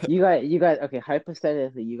saying. You guys. Okay,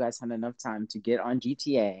 hypothetically, you guys had enough time to get on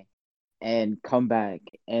GTA and come back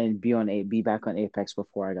and be back on Apex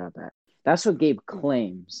before I got back. That's what Gabe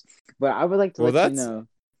claims. But I would like to let you know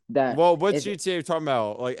that. Well, what GTA are you talking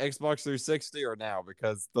about? Like Xbox 360 or now?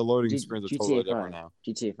 Because the loading screens are totally different now.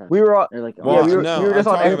 GTA 5. We were all, Like, Well, we were just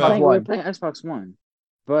on talking Xbox about- we One. were playing Xbox One.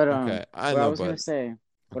 But Okay, I what know, I was but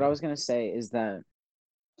gonna say is that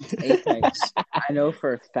Apex, I know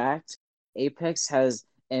for a fact, Apex has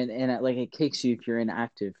and like it kicks you if you're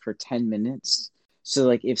inactive for 10 minutes. So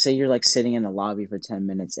like if say you're like sitting in the lobby for 10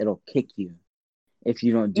 minutes, it'll kick you if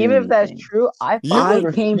you don't do Even if that's anything. true, I came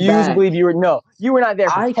refuse back. to believe you were you were not there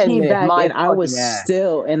for I 10 came minutes. back My and I was fucking ass.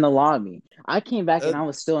 still in the lobby. I came back and I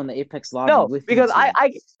was still in the Apex lobby No, with because you two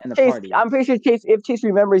I in the Chase, party. I'm pretty sure if Chase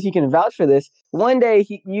remembers, he can vouch for this. One day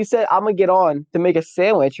you said I'm gonna get on to make a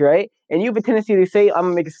sandwich, right? And you have a tendency to say I'm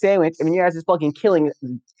gonna make a sandwich, and your ass is fucking killing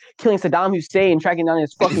Saddam Hussein, tracking down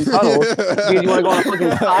his fucking tunnels because you want to go on a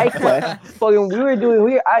fucking side quest. Fucking, I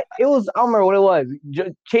don't remember what it was.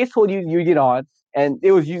 Chase told you get on, and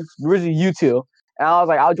it was originally you two, and I was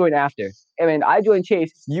like, I'll join after. And then I joined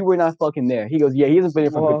Chase. You were not fucking there. He goes, yeah, he hasn't been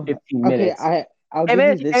here for 15 minutes. Okay, I'll give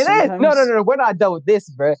And you this. then Sometimes... no, we're not done with this,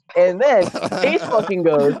 bro. And then Chase fucking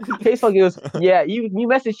goes, yeah, you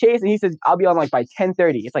message Chase and he says, I'll be on like by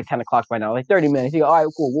 10:30. It's like 10 o'clock by now, like 30 minutes. He goes, all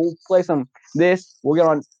right, cool. We'll play we'll get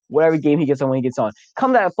on whatever game he gets on when he gets on.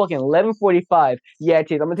 Come to at fucking 11:45. Yeah,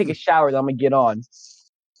 Chase, I'm gonna take a shower, then I'm gonna get on.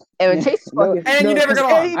 And Chase fucking, and you never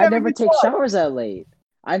got on. I never take showers that late.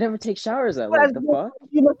 The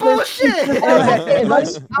fuck? Bullshit!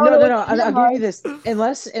 I'll give you this.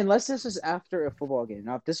 Unless this was after a football game.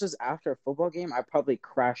 Now, if this was after a football game, I probably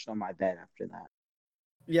crashed on my bed after that.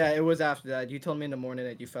 Yeah, it was after that. You told me in the morning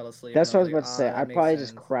that you fell asleep. That's what I was about to say. "Ah, I that probably makes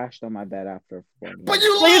just sense." crashed on my bed after a football game. But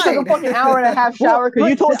you so you lied! took a fucking hour and a half shower because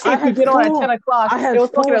you told Chase to get on at 10 o'clock. I had It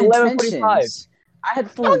was full fucking 11:45. intentions. I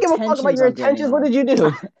had full I don't give a intentions fuck about your on getting intentions. What on. did you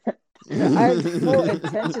do? I had full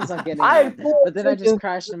intentions on getting I had on, full but then I just intentions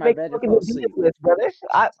crashed in my make bed and fucking fell asleep. ridiculous, brother.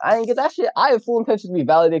 I didn't get that shit. I have full intentions to be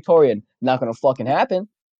valedictorian. Not gonna fucking happen.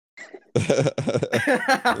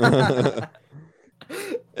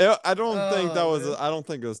 I don't think that was. man. I don't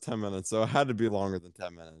think it was 10 minutes. So it had to be longer than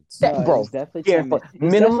 10 minutes. Yeah, No, bro, it was definitely yeah, 10 minutes. but It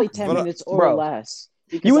was minimum- definitely 10 but, minutes or bro, less.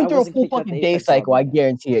 because You I went through a wasn't full kicked out fucking the day Apex cycle. I lobby.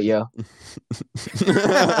 guarantee it, yo.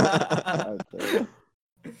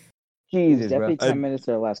 Okay. Jesus, bro. definitely I- 10 minutes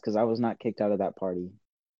or less because I was not kicked out of that party.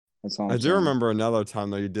 That's all I'm I do saying. remember another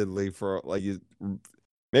time though you did leave for like you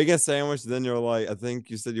make a sandwich, then you're like, I think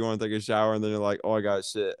you said you want to take a shower, and then you're like, oh, I got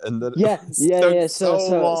shit, and then Yeah, it yeah, took yeah. so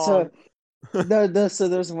long. So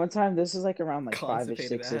there was one time. This was like around like 5 or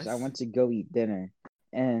Constipated 6ish. I ass. went to go eat dinner,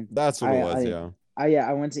 and That's what it was, yeah.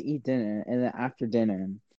 I went to eat dinner, and then after dinner,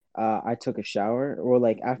 I took a shower. Or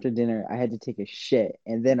like after dinner, I had to take a shit,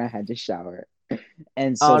 and then I had to shower,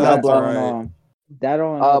 and so Oh, no, that That's all bro. in right. all, that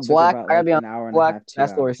all in all took Black, about I gotta like be an honest. hour and a Black, half, 2 that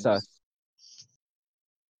story hours. sus.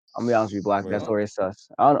 I'm gonna be honest with you, Black. Wait, That what? story is sus.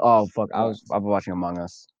 I don't. Oh fuck! What? I've been watching Among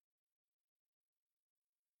Us.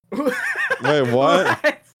 Wait,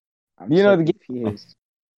 what? I'm You so know the confused.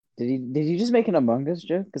 Did he just make an Among Us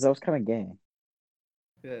joke? Because that was kind of gay.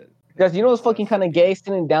 Yeah. Guys, you know what's fucking Sus. kind of gay?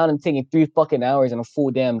 Sitting down and taking 3 fucking hours and a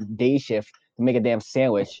full damn day shift to make a damn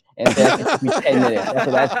sandwich, and that took me 10 minutes. That's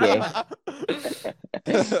what that's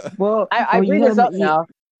gay. Well, I well, bring this up now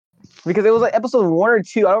because it was like episode 1 or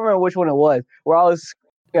 2. I don't remember which one it was. Where I was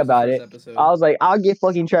That was the about first it. episode. I was like, I'll get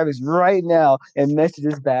fucking Travis right now and message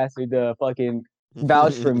this bastard to fucking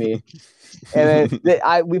vouch for me. And then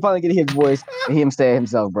we finally get to hear his voice and him say it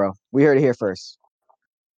himself, bro. We heard it here first.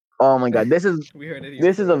 Oh my god, this is We heard it here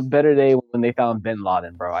this is a first. better day when they found Bin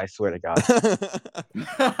Laden, bro. I swear to God.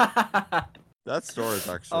 That story is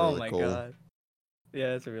actually Oh really my cool. god.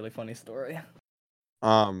 Yeah, it's a really funny story.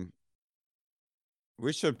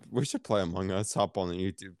 We should play Among Us. Hop on the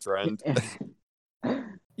YouTube trend.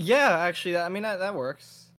 Yeah, actually, I mean that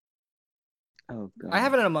works. Oh god. I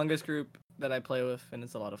have an Among Us group that I play with, and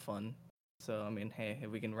it's a lot of fun. So I mean, hey,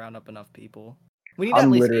 if we can round up enough people, we need at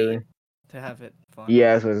I'm least literally 8 to have it fun.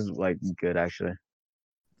 Yeah, so it's like good actually.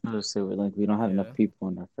 So we don't have Yeah. enough people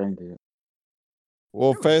in our friend group.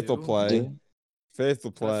 Well, Sure we Faith will do. play. Do- Faith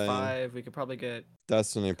will So that's play. 5. We could probably get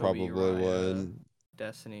Destiny Kobe, probably Uriah. would.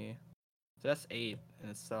 Destiny. So that's 8 in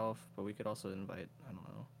itself, but we could also invite, I don't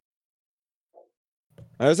know.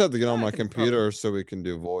 I just have to get on Yeah, I my could computer probably- so we can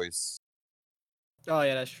do voice. Oh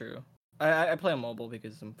yeah, that's true. I play on mobile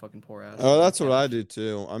because I'm fucking poor ass. Oh, so that's what can't I actually- do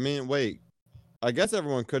too. I mean, wait. I guess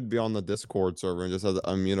everyone could be on the Discord server and just have to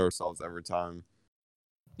unmute ourselves every time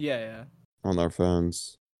Yeah. on their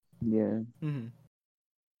phones. Yeah. Mm-hmm.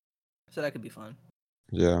 So that could be fun.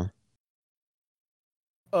 Yeah.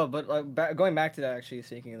 Oh, but going back to that, actually,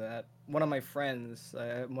 speaking of that, one of my friends,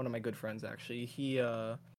 one of my good friends, actually, he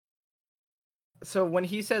so when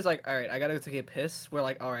he says like, all right, I gotta take a piss, we're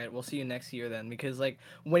like, all right, we'll see you next year then, because like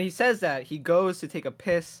when he says that, he goes to take a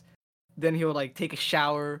piss, then he'll like take a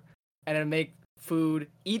shower, and then make food,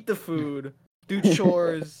 eat the food, do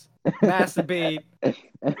chores, masturbate,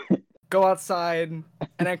 go outside, and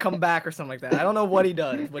then come back or something like that. I don't know what he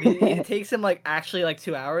does, but it takes him like actually like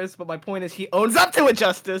 2 hours. But my point is, he owns up to it,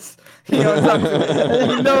 Justice. He owns up to it.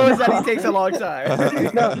 He knows that he takes a long time.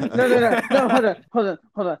 No, hold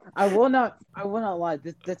on. I will not lie.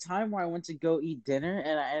 The time where I went to go eat dinner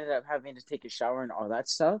and I ended up having to take a shower and all that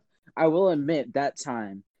stuff, I will admit that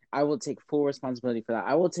time I will take full responsibility for that.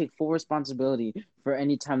 I will take full responsibility for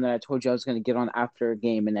any time that I told you I was going to get on after a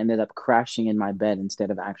game and ended up crashing in my bed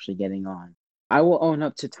instead of actually getting on. I will own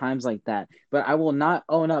up to times like that, but I will not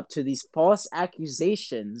own up to these false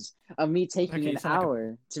accusations of me taking Okay, you an sound like a-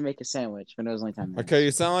 hour to make a sandwich when it was only 10 minutes. Okay,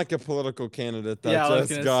 you sound like a political candidate that Yeah, I was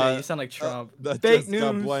just gonna got say you sound like Trump. that Fake just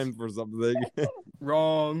got news. blamed for something.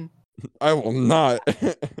 Wrong. I will not.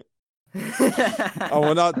 I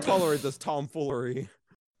will not tolerate this tomfoolery.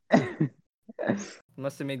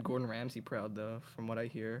 Must have made Gordon Ramsay proud though, from what I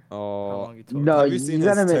hear. How Oh, long he took. No, Have you seen you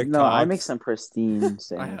gotta his make no. I make TikToks? some pristine I have.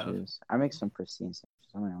 sandwiches. I make some pristine sandwiches.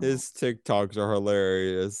 I don't know. his TikToks are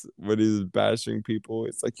hilarious when he's bashing people.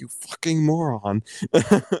 It's like, you fucking moron. He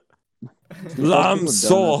calls Lamb people donuts a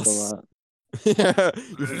sauce. lot. Yeah,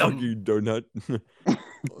 you Lum. fucking donut.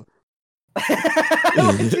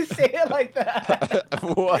 Why did you say it like that?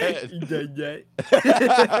 What? You Good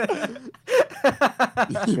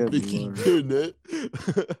fucking lord. donut.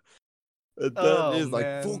 And that Oh, is like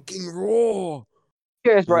man. fucking raw.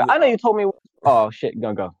 Curious, bro. I know you told me. Oh shit!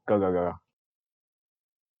 Go.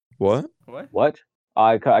 What? What? What?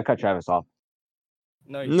 I cut Travis off.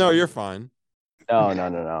 No, No, didn't. you're fine. No.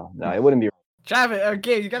 It wouldn't be. Travis,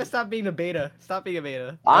 okay, you gotta stop being a beta. Stop being a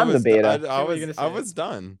beta. I'm the beta. I Say what you're gonna I say. was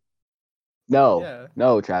done. No, Yeah.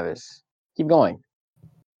 no, Travis. Keep going.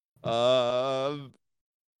 Yeah,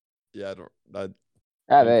 I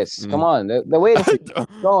Travis, come on. The way to keep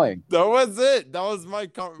don't- going. That was it. That was my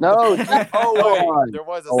No, oh go wait, on. there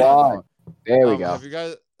was a Go sound on. effect. There we go. Have you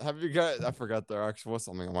guys have you guys? I forgot there actually was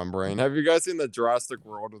something on my brain. Have you guys seen the Jurassic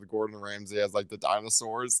World with Gordon Ramsay as like the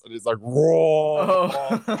dinosaurs, and he's like, "Whoa!"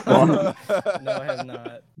 Oh. No, I have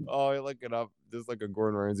not. Oh, you look it up. There's like a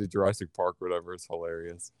Gordon Ramsay Jurassic Park, or whatever. It's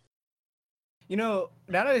hilarious. You know,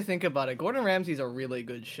 now that I think about it, Gordon Ramsay's a really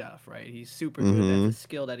good chef, right? He's super good at the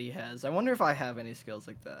skill that he has. I wonder if I have any skills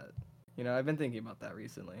like that. You know, I've been thinking about that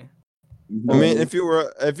recently. I mean, if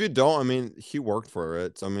you don't, I mean, he worked for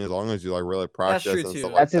it. So I mean, as long as you like really practice That's true and too.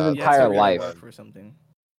 stuff That's like his that. You have to entire really life. work for something.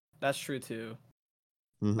 That's true too.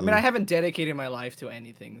 I Mhm. mean, I haven't dedicated my life to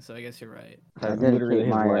anything, so I guess you're right. I That's literally dedicate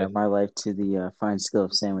his my life. my life to the fine skill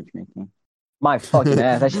of sandwich making. My fucking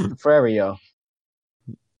ass. That shit's forever, yo.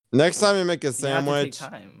 Next time you make a You have to take sandwich,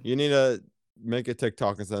 time. you need to make a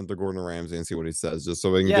TikTok and send it to Gordon Ramsay and see what he says, just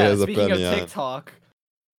so we can get Yeah, his speaking of opinion. TikTok,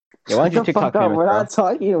 Yeah, why don't you Shut the TikTok fuck up. famous, We're bro? not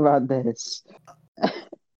talking about this.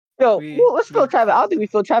 Yo, We- well, let's feel Travis. I don't think we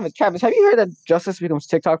feel Travis. Travis, have you heard that Justice becomes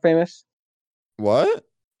TikTok famous? What?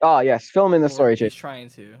 Oh yes, film in the story, he's Chase. trying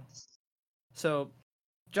to. So,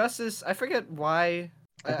 Justice, I forget why.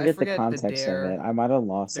 I forget the the context of dare. it. I might have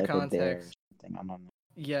lost The like a dare or context. something. I don't know.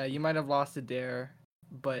 Yeah, you might have lost a dare,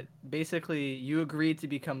 but basically, you agreed to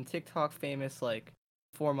become TikTok famous like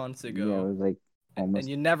 4 months ago. Yeah, it was like almost. And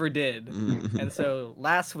you never did. And so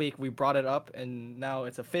last week we brought it up, and now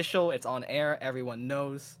it's official. It's on air. Everyone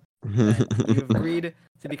knows that you've agreed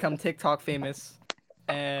to become TikTok famous,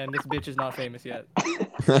 and this bitch is not famous yet.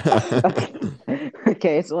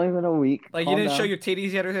 Okay, it's only been a week. Like Calm you didn't down. show your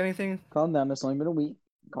titties yet or anything. Calm down. It's only been a week.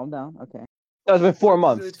 Calm down. Okay. No, it's been 4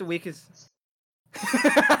 months. It's the week is.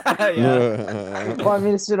 Yeah. Well, I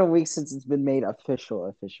mean, it's been a week since it's been made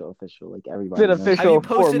official. Like everybody. Been knows. official. Have you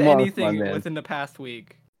 4 posted months, anything my man. within the past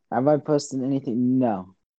week? Have I posted anything?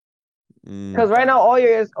 No. Because right now, all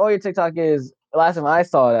your TikTok is, last time I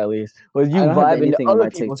saw it at least, was you I don't have vibing to anything on other my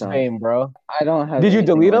people's TikTok. fame, bro. I don't have. Did you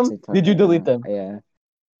anything delete on my them? TikTok Did you right delete now. them? Yeah.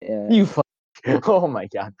 Yeah. You fuck. Oh my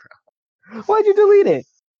god, bro. Why'd you delete it?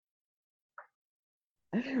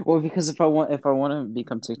 Well, because if I want to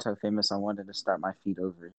become TikTok famous, I wanted to start my feed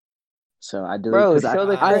over. So I deleted. Bro, 'cause show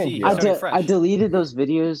the I cringe, see. yo. You started fresh. I deleted those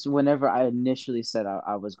videos whenever I initially said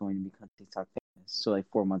I was going to become TikTok famous. So like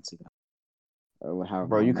 4 months ago, or however.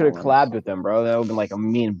 Bro, you long could have that was. collabed with them, bro. That would have been like a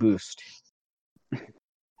mean boost.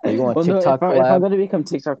 Hey, you want Well, no, TikTok if I'm collab? gonna become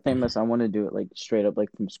TikTok famous, I want to do it like straight up, like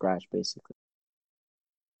from scratch, basically.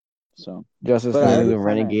 So, Justice but I Lily, already the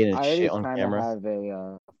renegade and kind shit of on camera. have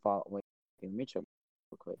a follow. Wait, let me check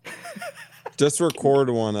real quick. Just record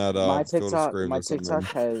one at My Field of TikTok, Screams my or something. TikTok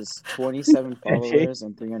has 27 followers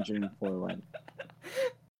and 304 likes.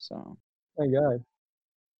 So, Oh my god.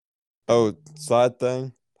 Oh, side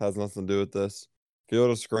thing has nothing to do with this. Field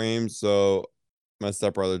of Screams. So my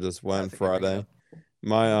stepbrother just went That's a good bring it Friday. up.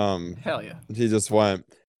 My Hell yeah. he just went,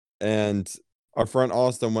 and our friend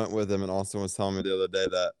Austin went with him, and Austin was telling me the other day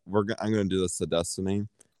that I'm gonna do this to Destiny,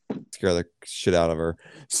 scare the shit out of her.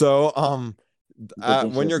 So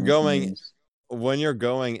when you're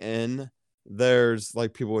going in, there's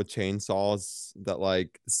like people with chainsaws that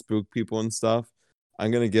like spook people and stuff. I'm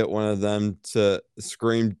gonna get one of them to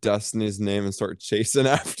scream Destiny's name and start chasing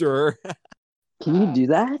after her. can you do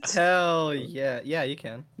that? Hell yeah. Yeah, you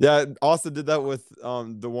can. Yeah, Austin did that with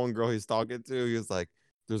the one girl he's talking to. He was like,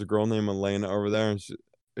 "There's a girl named Elena over there," and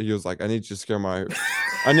he was like, "I need you to scare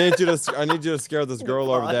I need you to scare this girl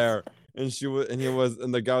over Pause. there." And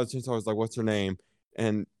the guy was chainsaw was like, "What's her name?"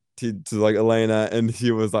 And to like Elena, and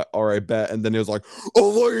he was like, "All right, bet." And then he was like,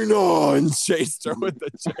 "Elena," and chased her with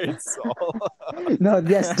the chainsaw. No,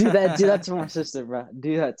 yes, do that to my sister, bro.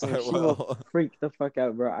 Do that to her. I She will will. freak the fuck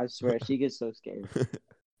out, bro. I swear, she gets so scared.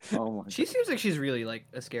 Oh my She god. seems like she's really like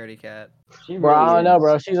a scaredy cat. She Bro, I really don't know, is.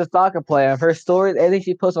 bro. She's a soccer player. Her stories, anything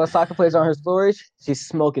she posts about soccer players on her stories, she's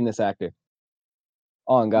smoking this actor.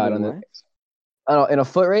 Oh god, Wait, what? I don't know, in a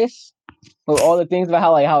foot race, with all the things about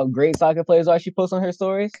how great soccer players are, she posts on her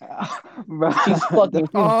stories. Bro, She's fucking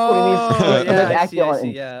Oh, putting yeah, this I actor see, I on see,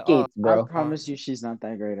 in yeah. skates, I bro. promise you, she's not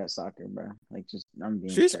that great at soccer, bro. Like, just I'm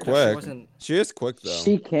being. She's straight up. quick. wasn't. She is quick though.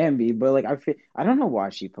 She can be, but like I don't know why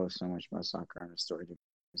she posts so much about soccer on her story.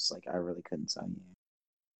 It's like I really couldn't tell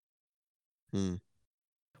you.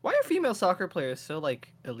 Why are female soccer players so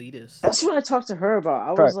like elitist? That's what I talked to her about.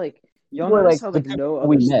 I Correct. was like, y'all People are notice like, how the like people no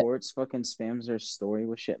we other met. sports fucking spams their story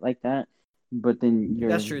with shit like that, but then you're.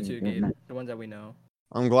 That's true too, you're Gabe. not- The ones that we know.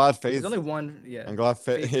 I'm glad There's Faith. only one. Yeah. I'm glad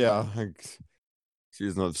Faith. Faith, Yeah,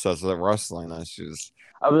 she's not obsessed with wrestling. She's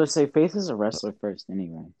I was gonna say Faith is a wrestler first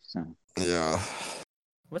anyway, so. yeah.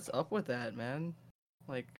 What's up with that, man?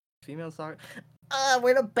 Like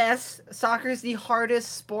we're the best. Soccer is the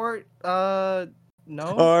hardest sport No.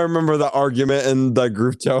 Oh, I remember the argument in the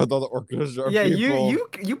group chat with all the orchestra Yeah, people.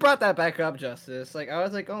 you brought that back up, Justice. Like I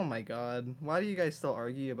was like, oh my god, why do you guys still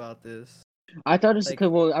argue about this? I thought it's Like, because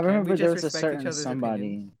well, I can't we remember there just was a respect each certain other's somebody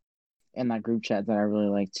opinions? in that group chat that I really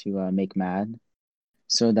like to make mad,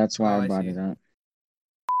 so that's why Oh, I I brought see. it up.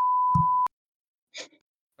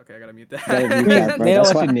 Okay, I gotta mute that. Gotta mute that, bro. They That's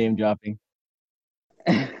don't why. want you name dropping.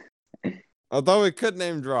 I thought we could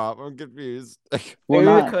name drop. I'm confused. Well, Maybe we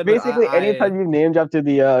not could, but Basically, anytime you name drop to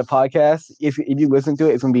the podcast, if you listen to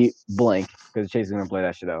it, it's gonna be blank because Chase is gonna play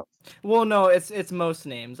that shit out. Well, no, it's most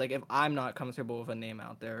names. Like if I'm not comfortable with a name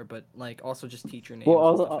out there, but like also just teacher names. well, and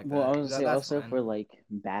also, stuff like well, I that. was That- say that's also fine. for like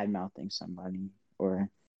bad mouthing somebody or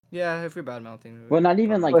Yeah, if you're bad mouthing. well, not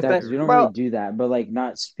even like But that that- because we don't bro- really do that, but like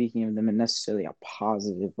not speaking of them in necessarily a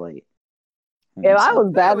positive like. If I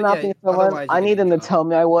was Yeah, bad but mouthing yeah, someone, otherwise you I can need them name to drop. tell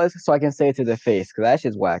me I was so I can say it to their face because that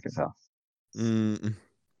shit's whack as hell. Mm.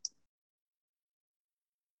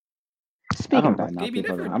 I Speaking don't of bad that, mouth Gabe, you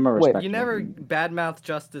people. never- though. I'm a wait, respectful. You never human. badmouthed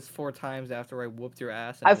Justice 4 times after I whooped your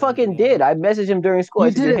ass. I fucking did. I messaged him during school. I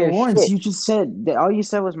You said, did "Your it hair's once. shit." You just said that all you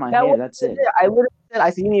said was my That hair. was That's it. I literally said,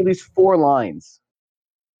 "I said you need at least 4 lines."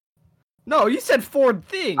 No, you said 4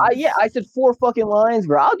 things. Yeah, I said 4 fucking lines,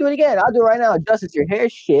 bro. I'll do it again. I'll do it right now. Justice, your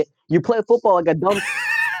hair's shit. You play football like a dumb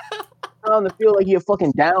on the field like you're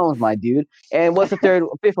fucking downs, my dude. And what's the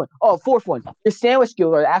fifth one? Oh, fourth one. Your sandwich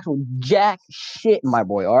skills are actual jack shit, my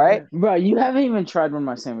boy. All right. Bro, you haven't even tried one of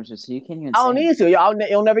my sandwiches, so you can't even. I don't say need to.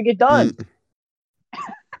 It'll never get done.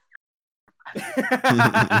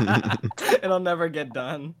 It'll never get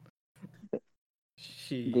done.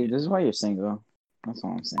 Shit. Dude, this is why you're single. That's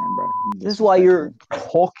all I'm saying, bro. You This is why you're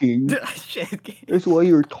disrespectful. talking. Shit, Gabe. This is why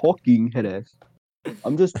you're talking, headass.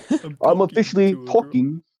 I'm talking officially to a girl.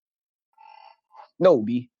 talking. No,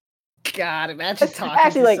 B. God, imagine talking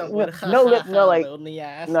Actually, to like, someone. no, like, lonely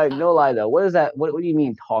ass. No lie though. What is that? What do you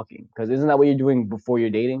mean talking? Because isn't that what you're doing before you're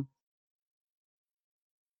dating?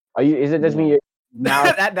 Is it just mean Yeah. you're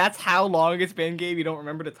now? That's how long it's been, Gabe. You don't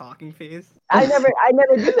remember the talking phase? I never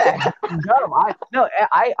do that. Dumb.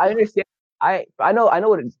 I understand. I know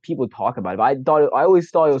what people talk about, but I always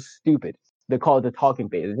thought it was stupid to call it the talking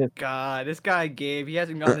phase. It's just God, this guy Gabe, he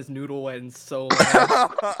hasn't gotten his noodle wet in so long.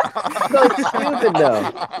 so stupid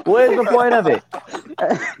though. What is the point of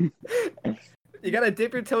it? You gotta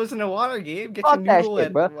dip your toes in the water, Gabe. Get Fuck your that noodle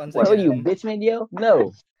shit, wet bro. once What are you, again. bitch man, yo?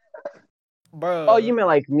 No. Bro. Oh, you mean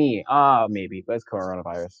like me? Maybe. But it's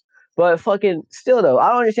coronavirus. But fucking still though, I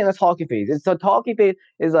don't understand the talking phase. It's the talking phase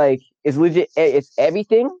is like it's legit. It's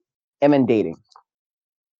everything, and then dating.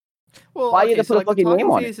 Well, Why you okay, have to so put a like the fucking talking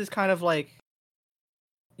name on it? phase is kind of like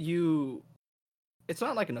you. It's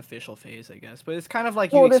not like an official phase, I guess, but it's kind of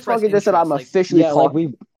like you Well, this express fucking just said I'm interest, like- officially Yeah, like talking.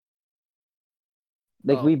 we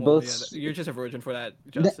Oh, we well, both. yeah, you're just a virgin for that,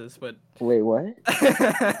 Justice. But Wait, what?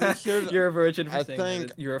 you're a virgin for I saying think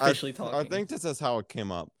that you're officially I talking. think this is how it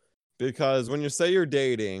came up, because when you say you're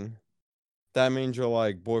dating, that means you're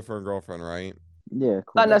like boyfriend girlfriend, right? Yeah,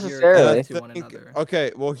 cool. Not Like, you're necessarily. attracted to one think- another.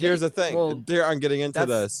 Okay, well here's the thing. well, There, I'm getting into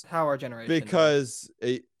That's this how our generation. is. because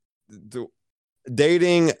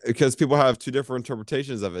dating, because people have two different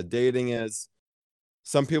interpretations of it. Dating is,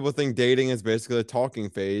 some people think dating is basically a talking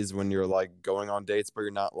phase when you're like going on dates, but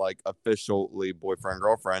you're not like officially boyfriend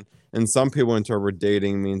girlfriend. And some people interpret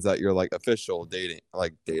dating means that you're like official dating,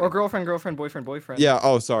 like dating. or girlfriend, boyfriend, boyfriend. Yeah.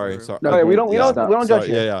 Oh, sorry. Or- Sorry. No, Okay, we don't yeah. judge Sorry,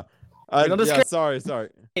 here. yeah. We don't Yeah. discriminate. Sorry.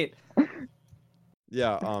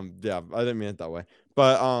 Yeah. Yeah. I didn't mean it that way.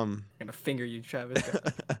 But I'm gonna finger you, Travis.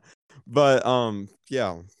 but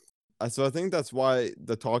yeah. So I think that's why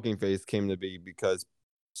the talking phase came to be, because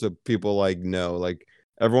so people like know, like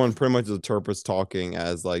everyone pretty much interprets talking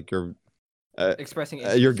as like you're Expressing you're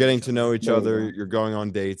interest in getting each to know other. each There you other, go. you're going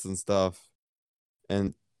on dates and stuff,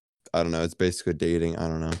 and I don't know, it's basically dating. I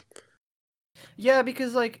don't know. Yeah,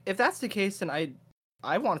 because like if that's the case, then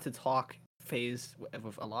I wanted to talk phase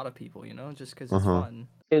with a lot of people, you know, just because it's Uh-huh. fun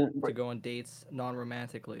And- to go on dates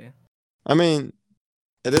non-romantically. I mean,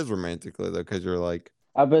 it is romantically though, because you're like,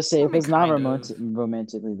 I would say I if mean, it's not kind of.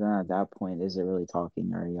 romantically, then at that point, is it really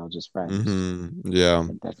talking, or are y'all just friends? yeah.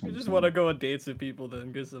 Like, that's what I I'm just saying. want to go on dates with people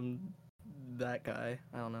then, because I'm that guy.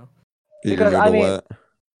 I don't know. Get your Because, I noodle mean- wet.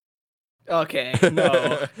 Okay,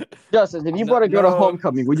 no. Justice, if you No- brought a girl to no.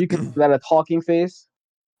 homecoming, would you consider that a talking phase?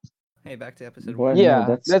 Hey, back to episode What? one. No, Yeah,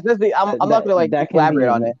 that's- that's the. I'm not that- gonna like that can elaborate be-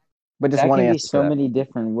 on it, but just that one can be answer. so to that. many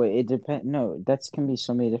different ways. It depends. No, that can be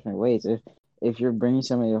so many different ways. If you're bringing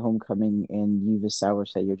somebody to homecoming and you've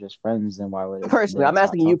established that you're just friends, then why would it? Personally, then I'm it's not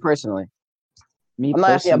asking you talking. personally. Me I'm not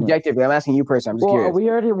asking personally. objectively. I'm asking you personally. I'm just Well, curious. we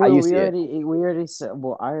already How you see it. we already said.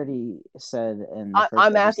 Well, I already said in the first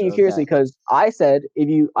I'm asking you episode curiously that. because I said if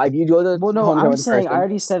you go to Well, no, homecoming I'm with a saying I person,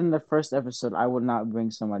 already said in the first episode I would not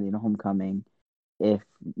bring somebody to homecoming if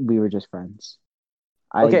we were just friends.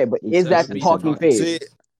 okay, but is So it that would the be talking phase, See,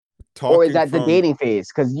 or is talking that the from dating phase?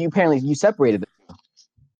 Because you separated them.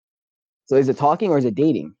 So is it talking or is it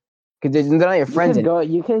dating? Because they're not your friends anymore.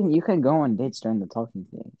 You can go on dates during the talking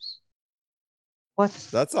phase. What?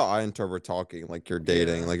 that's how I interpret talking. Like you're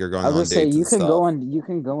dating, Yeah. like you're going I was on gonna say dates you and can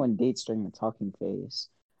stuff. go on dates during the talking phase.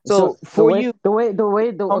 So the for way you, okay,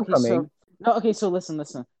 so homecoming. no, okay, so listen.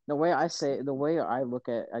 The way I look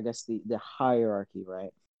at, I guess, the hierarchy,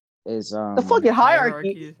 right, is The fucking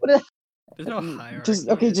hierarchy. Hierarchy. What is, There's no hierarchy. just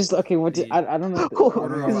okay, it's just okay. What the I don't know.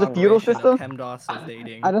 order this of is a feudal operation of system. PEMDAS of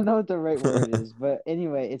dating. I don't know what the right word is, but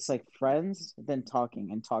anyway, it's like friends, then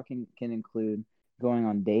talking, and talking can include going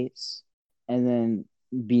on dates, and then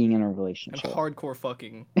being in a And relationship. hardcore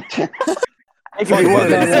fucking. It could be Fuck one of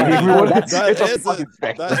buddies. those. I mean, No, It's a is fucking it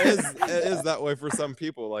spectrum. is that way for some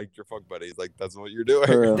people. Like your fuck buddies, like that's what you're doing.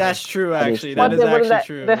 For real. That's true, That is actually. true. That is What actually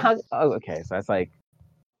true. Then how, oh, okay, so that's like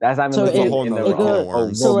that's not even So looking a it, whole in nother it can of goes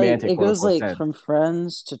worms. so like romantic it quote goes unquote like sense. from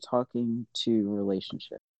friends to talking to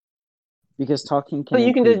relationship, because talking So can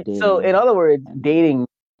you can include just so in dating. other words, dating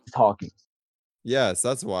is talking Yes,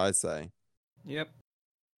 that's why I say. Yep.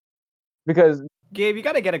 because Gabe, you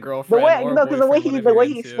gotta get a the girlfriend way or a no, because boyfriend, the whatever way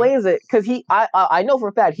you're he into. explains it, because I know for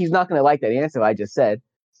a fact he's not gonna like that answer I just said.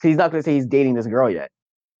 Because he's not gonna say he's dating this girl yet.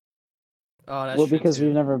 Oh, that's Well, true because too.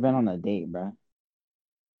 we've never been on a date, bro.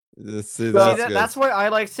 See, See, that's good. that's why I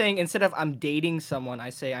like saying instead of I'm dating someone, I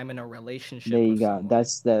say I'm in a relationship. There you with go.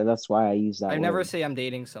 someone. That's why I use that. I never word. say I'm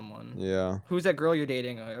dating someone. Yeah. Who's that girl you're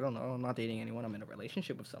dating? I don't know. I'm not dating anyone. I'm in a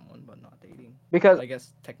relationship with someone, but not dating. Because But I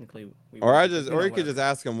guess technically we. Or were, I just, you or know, you could whatever. just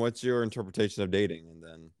ask him, "What's your interpretation of dating?" And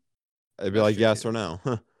then it'd be That's like true, yes too. or no.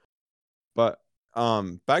 But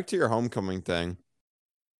back to your homecoming thing.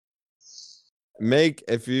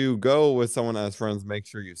 If you go with someone as friends, make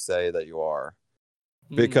sure you say that you are.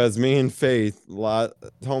 Because me and Faith,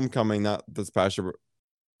 homecoming, not this past year.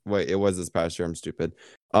 Wait, it was this past year. I'm stupid.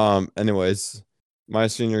 Anyways, my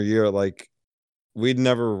senior year, like, we'd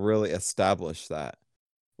never really established that.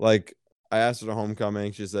 Like, I asked her to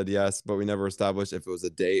homecoming, she said yes, but we never established if it was a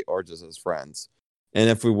date or just as friends. And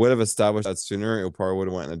if we would have established that sooner, it probably would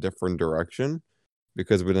have went in a different direction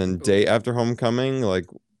because we didn't date Ooh. after homecoming. Like,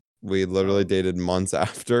 we literally Oh. dated months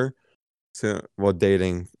after. So, well,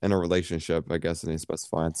 dating in a relationship, I guess, and he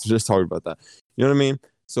specified. So just talking about that. You know what I mean?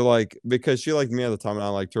 So, like, because she liked me at the time and I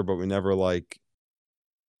liked her, but we never, like,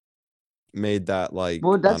 made that, like,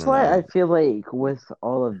 Well, I that's don't why know. I feel like with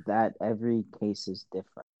all of that, every case is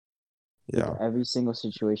different. Like, Yeah. every single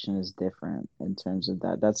situation is different in terms of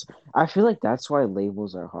that. I feel like that's why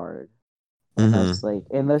labels are hard. And that's like,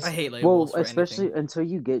 unless, I hate well, labels for especially anything. until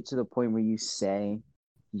you get to the point where you say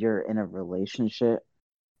you're in a relationship,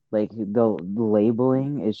 like the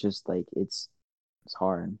labeling is just like it's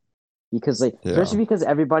hard because like Yeah. especially because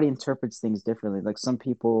everybody interprets things differently. Like some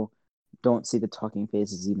people don't see the talking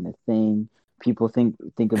phase as even a thing. People think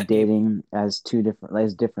of dating as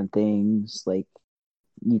different things. Like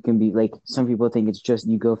you can be like some people think it's just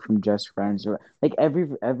you go from just friends or like every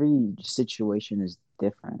situation is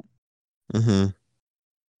different. Mm-hmm.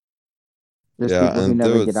 There's Yeah, people who and never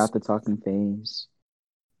there get was, out the talking phase.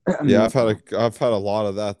 yeah, I've had a lot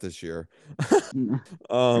of that this year.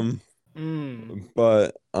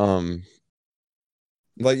 But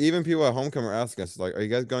like even people at homecoming are asking us like, are you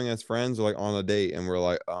guys going as friends or like on a date? And we're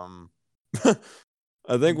like,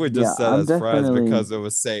 I think we just said I'm as friends definitely because it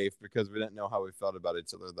was safe because we didn't know how we felt about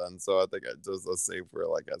each other then. So I think it just was safe we're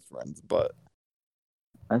like as friends. But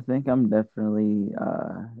I think I'm definitely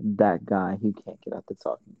that guy who can't get out the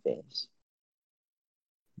talking phase.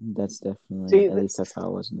 That's definitely See, at least that's how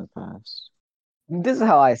it was in the past. this is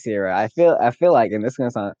how I see it. Right? I feel like, and this is gonna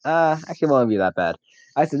sound actually won't be that bad.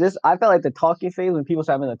 I said this. I felt like the talking phase when people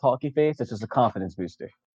start having the talking phase, it's just a confidence booster.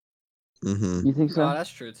 You think so? Oh, that's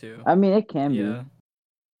true too. I mean, it can Yeah. be.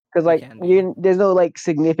 Because like can be. there's no like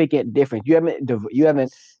significant difference. You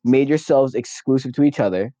haven't made yourselves exclusive to each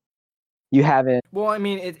other. You haven't. Well, I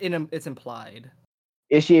mean, it's implied.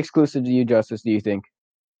 Is she exclusive to you, Justice? Do you think?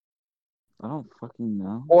 I don't fucking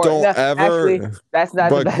know. Or don't no, ever. actually, that's not.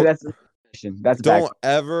 but That's that's back. don't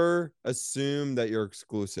ever assume that you're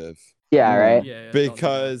exclusive. Yeah, right. Yeah. Don't do that.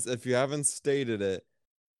 Because if you haven't stated it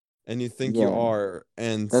and you think you Yeah. are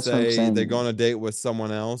and That's what I'm say they saying. go on a date with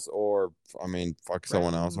someone else or I mean fuck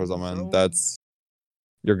someone else or something, Friend zone. that's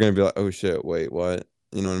you're gonna be like, oh shit, wait, what?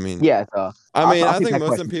 You know what I mean? Yeah. So I I'll keep think that most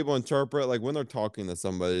question. people interpret like when they're talking to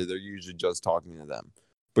somebody, they're usually just talking to them.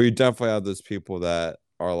 But you definitely have those people that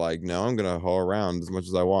are like, no, I'm gonna hoe around as much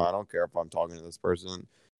as I want. I don't care if I'm talking to this person,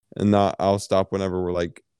 and not. I'll stop whenever we're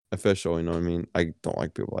like official. You know what I mean? I don't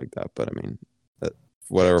like people like that, but I mean,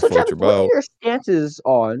 whatever So, floats Travis, your what are boat. your stances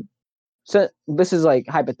on? So this is like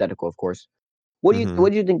hypothetical, of course. What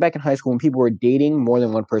Mhm. do you think back in high school when people were dating more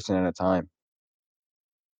than one person at a time?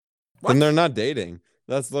 Then What? they're not dating.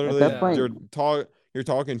 That's At literally that Yeah. point, you're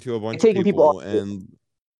talking to a bunch of Taking people off. people, and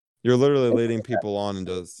you're literally leading people on and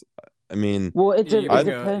just. I mean, well, Yeah, you're I it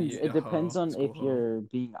being depends. a It depends hoe, on school if hoe. you're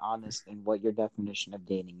being honest and what your definition of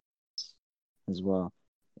dating is as well.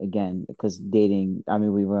 Again, because dating, I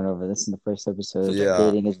mean, we went over this in the first episode. Yeah.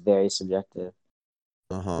 Dating is very subjective.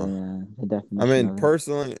 uh-huh. The I definition mean, of it.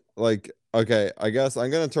 personally, like, okay, I guess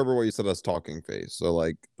I'm gonna interpret what you said as talking phase. So,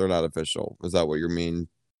 like, they're not official. Is that what you mean,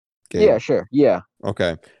 Gabe? Yeah, sure. Yeah.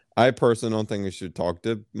 Okay. I personally don't think you should talk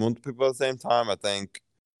to multiple people at the same time. I think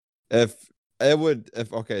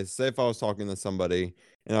okay, say if I was talking to somebody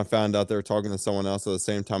and I found out they were talking to someone else at the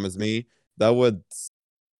same time as me, that would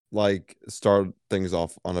like start things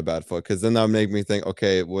off on a bad foot. Because then that would make me think,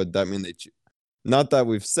 okay, would that mean not that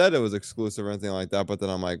we've said it was exclusive or anything like that, but then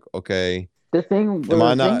I'm like, okay. The thing, Am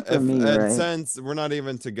I the thing not? for If me, and right? since we're not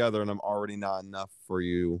even together, and I'm already not enough for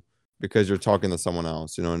you because you're talking to someone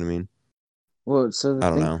else, you know what I mean? Well, so the I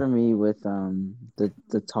don't thing know. for me with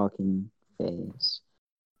the talking phase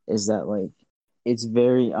is that like it's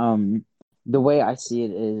very the way I see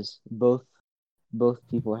it is both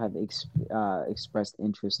people have expressed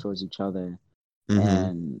interest towards each other, Mm-hmm.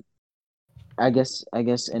 and I guess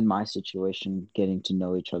in my situation, getting to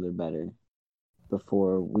know each other better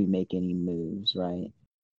before we make any moves, right?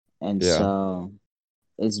 And Yeah. so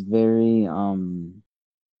it's very I'm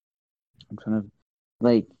trying to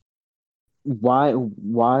like why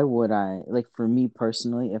would I like for me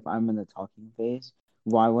personally, if I'm in the talking phase,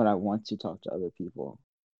 why would I want to talk to other people?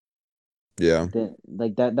 Yeah. Then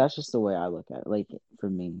like that's just the way I look at it. Like for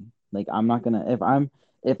me, like I'm not gonna if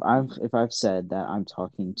I've said that I'm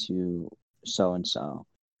talking to so and so,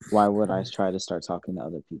 why would I try to start talking to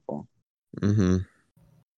other people? Mm-hmm.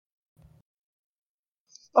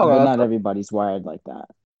 But Okay. not everybody's wired like that.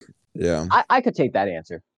 Yeah. I could take that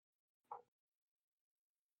answer.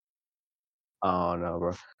 Oh no,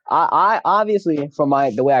 bro. I obviously from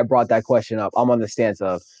the way I brought that question up, I'm on the stance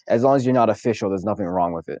of as long as you're not official, there's nothing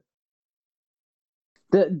wrong with it.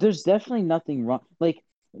 There's definitely nothing wrong. Like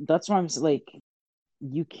that's why like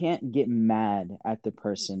you can't get mad at the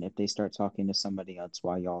person if they start talking to somebody else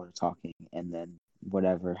while y'all are talking, and then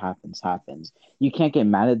whatever happens. You can't get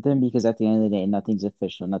mad at them because at the end of the day, nothing's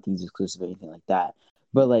official, nothing's exclusive, anything like that.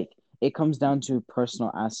 But like it comes down to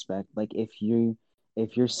personal aspect. Like if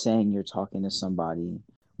you're saying you're talking to somebody,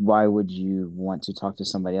 why would you want to talk to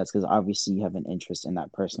somebody else? Because obviously you have an interest in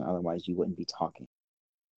that person, otherwise you wouldn't be talking.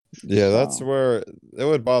 Yeah, that's So where it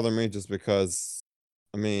would bother me just because,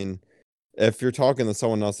 I mean, if you're talking to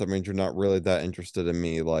someone else, that means you're not really that interested in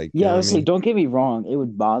me. Like, you yeah, know I what I would say mean? don't get me wrong, it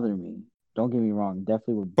would bother me. Don't get me wrong,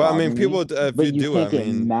 definitely would But I bother mean, me. if But you you do it, I can't get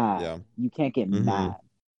mean, mad. yeah. You can't get Mm-hmm. mad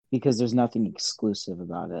because there's nothing exclusive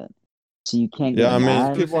about it. So you can't Yeah, get I mean,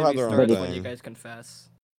 mad. people have Exclusivity their own starts when you thing. guys confess.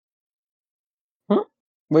 Huh?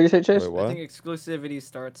 What did you say, Chase? Wait, I what? think exclusivity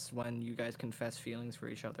starts when you guys confess feelings for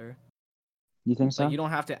each other. You think so? Like you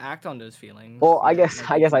don't have to act on those feelings. Well, I yet. guess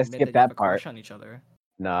Like, I you guess can I admit skipped that you have that a part. crush on each other.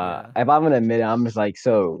 Nah. Yeah. If I'm gonna admit it, I'm just like,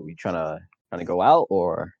 so you trying to go out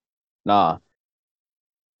or nah?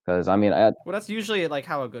 Because I mean, Well, that's usually like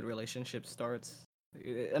how a good relationship starts.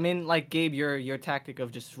 I mean, like Gabe, your tactic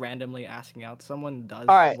of just randomly asking out someone does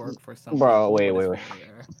all right, work for some bro. people, Wait, but wait, it's wait.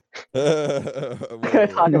 very rare. We're gonna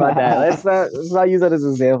talk about that. Let's not use that as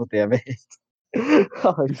an example, damn it.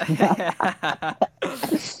 Oh,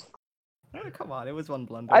 Come on, it was one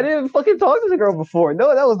blunder. I didn't fucking talk to the girl before.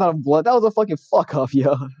 No, that was not a blunt. That was a fucking fuck up,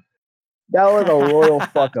 yo. That was a royal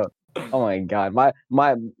fuck up. Oh my god. My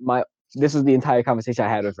this is the entire conversation I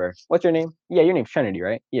had with her. What's your name? Yeah, your name's Trinity,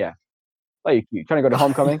 right? Yeah. Oh, you trying to go to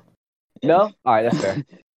homecoming? No? Alright, that's fair.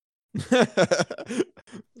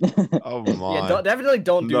 Oh Yeah, my. definitely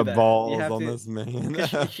don't do The that. You balls have on to, this man.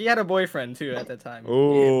 'cause she had a boyfriend too at the time. Gabe,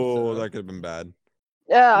 Oh, so. that could have been bad.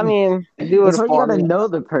 Yeah, I mean, dude That's would why you for gotta me. know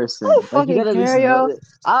the person. I don't Like you fucking gotta at least care, know yo. it.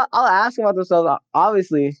 I'll ask about themselves.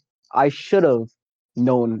 Obviously, I should have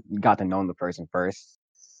got to know the person first.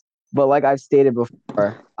 But like I've stated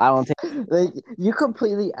before, I don't think. Like you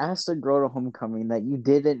completely asked a girl to homecoming that you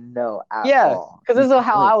didn't know at Yeah, all. because this is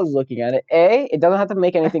how Like, I was looking at it. A, it doesn't have to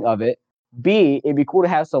make anything of it. B, it'd be cool to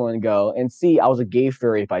have someone go, and C, I was a gay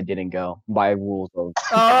furry if I didn't go by rules of.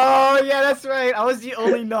 Oh yeah, that's right. I was the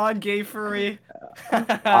only non-gay furry.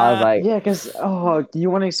 I was like, Yeah, because do you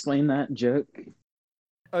want to explain that joke?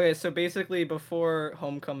 Okay, so basically before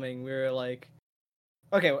homecoming, we were like,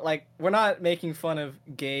 okay, like we're not making fun of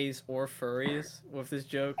gays or furries with this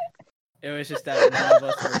joke. It was just that none of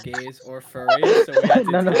us were gays or furries, so we had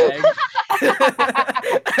to None of tag.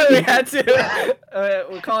 We had to.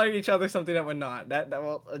 We're calling each other something that we're not. That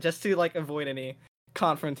will just to like avoid any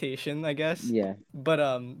confrontation, I guess. Yeah.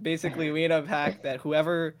 But basically we made a pact that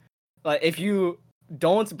whoever, like, if you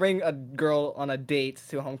don't bring a girl on a date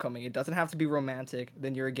to homecoming, it doesn't have to be romantic,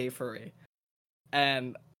 then you're a gay furry.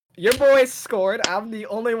 And your boys scored. I'm the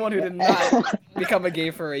only one who did not become a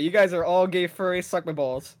gay furry. You guys are all gay furries. Suck my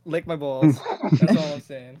balls. Lick my balls. That's all I'm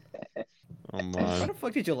saying. Oh Why my. the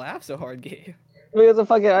fuck did you laugh so hard, Gabe? because of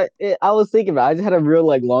fucking, I was thinking about it. I just had a real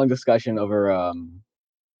like long discussion over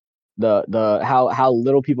the how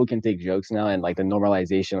little people can take jokes now and like the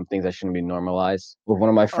normalization of things that shouldn't be normalized with one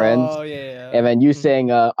of my friends. Oh yeah. And then you Mhm.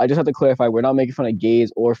 saying, I just have to clarify, we're not making fun of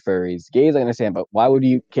gays or furries. Gays, I understand, but why would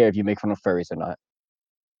you care if you make fun of furries or not?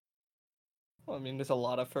 Well, I mean, there's a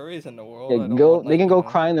lot of furries in the world. Yeah, I don't go. want, They like, can you go know-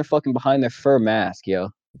 crying their fucking behind their fur mask, yo.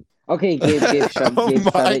 Okay, Gabe, shut Oh Gabe,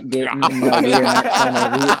 my shut it. Gabe, no, God. we are not trying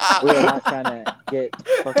to. We are not trying to get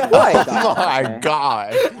fucking What? shot. Oh my okay?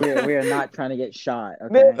 god. We are not trying to get shot.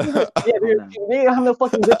 Man, Okay. yeah, Oh, no. they have no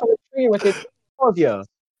fucking grip on the tree with it. Yo,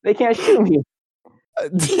 they can't shoot me.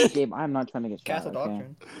 Gabe, I'm not trying to get shot. Castle okay?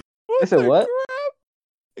 Doctrine. What Listen, the what?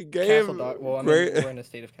 crap? Castle Doctrine. Well, I mean, Great. we're in a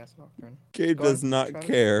state of Castle Doctrine. Gabe Go on, does not Travis.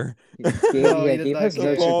 care. Gabe, No, yeah, he does Gabe not has no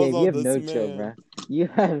care. chill. Balls Gabe, on you have this no chill, man. bro. You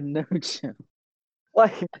have no chill.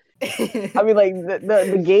 Like, I mean, like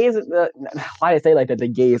the gays. Why did I say like that? The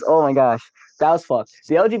gays. Oh my gosh, that was fucked.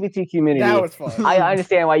 The LGBT community. That was fun. I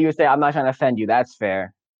understand why you would say I'm not trying to offend you. That's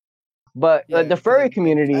fair. But Yeah, the 'cause furry it-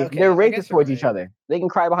 community, okay, they're I racist guess you're towards each right. other. They can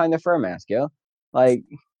cry behind their fur mask, yo. Like,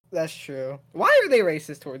 That's true. Why are they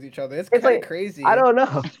racist towards each other? It's It's kind of like- crazy. I don't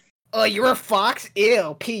know. Oh, you're a fox?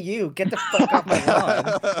 Ew, PU. Get the fuck off my lawn.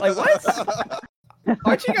 Like, what?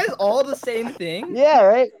 Aren't you guys all the same thing? Yeah,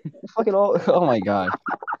 right. Fucking all. Oh my god.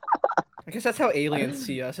 I guess that's how aliens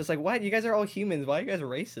see us. It's like, what? You guys are all humans. Why are you guys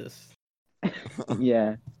racist?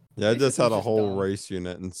 Yeah. Yeah, I just Racism's had a just whole dumb. race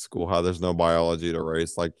unit in school. How there's no biology to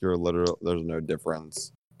race. Like you're literal. There's no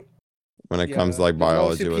difference when it comes to like there's no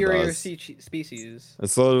biology with superior us. species.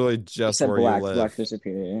 It's literally just Except where black. you live. Blacks are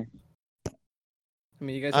superior. I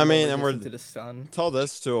mean, you guys I are more mean, and resistant we're- to the sun. Tell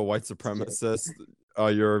this to a white supremacist.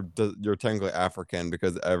 You're technically African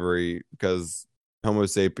because Homo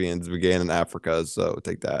sapiens began in Africa. So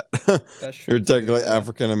take that. That's true. You're too, technically yeah.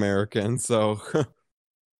 African American. So.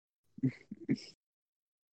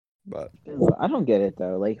 But I don't get it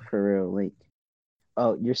though. Like for real. Like,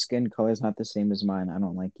 oh, your skin color is not the same as mine. I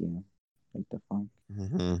don't like you. Like the fuck.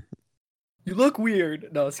 mhm. You look weird.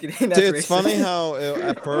 No, it's kidding. That's See, it's racist. funny how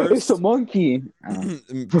at It's first a monkey.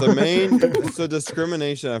 the main so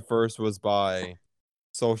discrimination at first was by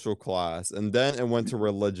social class, and then it went to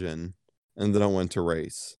religion, and then it went to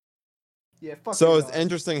race. Yeah, fuck So your it's God.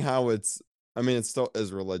 interesting how it's. I mean, it still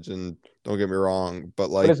is religion. Don't get me wrong, but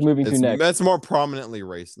like it's moving to next? It's more prominently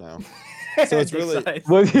race now. So it's Dick really- size.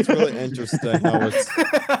 It's really interesting how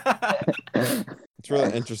it's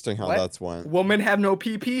really interesting how What? that's went. Women have no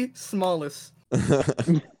PP. Smallest.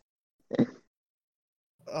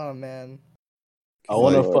 Oh man. I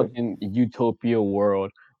want a Like- fucking utopia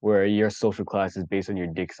world where your social class is based on your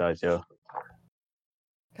dick size, yo.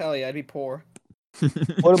 Hell yeah, I'd be poor.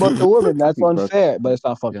 What about the woman? That's Bro. unfair, but it's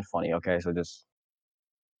not fucking funny. Okay, so just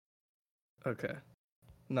Okay.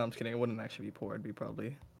 No, I'm just kidding. I wouldn't actually be poor. I'd be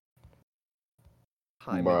probably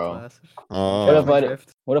high Bro. middle class. Oh, What if My I-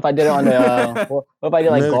 drift. what if I did it on the what if I did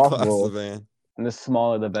like golf Mid-class rules? van. And the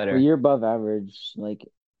smaller the Well, better. you're above average. Like,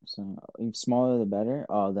 so if smaller the better.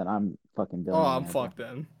 Oh, then I'm fucking Oh, billionaire. I'm bro. fucked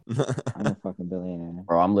then. I'm a fucking billionaire.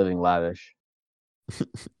 Bro, I'm living lavish.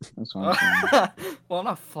 That's what I'm saying. Well, I'm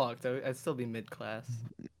not fucked. I'd still be mid class.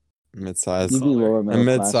 Mid-size, You'd be Color. lower a middle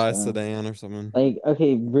mid-size class. though. sedan or something. Like,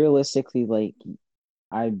 okay, realistically, like,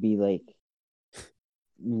 I'd be like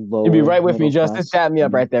lower. You'd be right with me, middle Justice. class. Chat me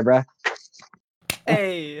up right there, bro.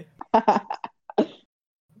 Hey,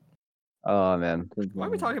 Oh man. why are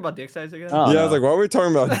we talking about dick size again? Oh. Yeah, I was like, why are we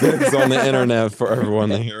talking about dicks on the internet for everyone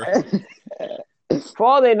to hear? For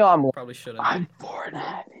all they know, I'm Probably shouldn't. I'm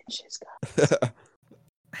 4.5 inches. guys.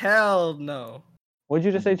 Hell no. what'd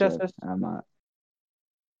you just say, Joke. Justice? I'm not.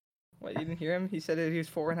 What, you didn't hear him? He said he was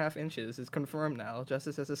 4.5 inches. It's confirmed now.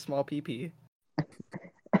 Justice has a small PP.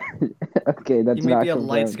 Okay, that's He may not be a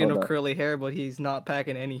light confirmed. skin Hold of up. curly hair, but he's not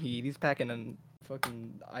packing any heat. He's packing a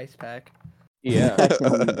fucking ice pack. Yeah.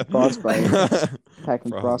 Packing frostbite.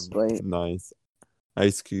 Packing frostbite. Nice.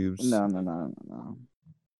 Ice cubes. No.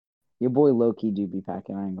 Your boy Loki do be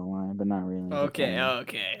packing, I ain't gonna lie, but not really. Okay,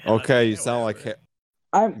 But, Okay, you sound like whatever.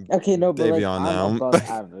 I'm okay, no, but like Davion I'm now. above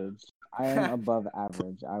average. I am above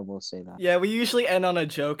average. I will say that. Yeah, we usually end on a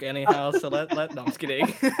joke anyhow, so let no, I'm just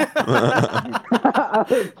kidding.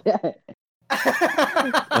 Okay.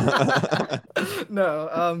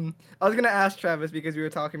 No, I was gonna ask Travis because we were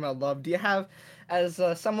talking about love. Do you have, as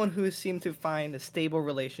someone who seemed to find a stable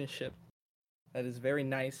relationship that is very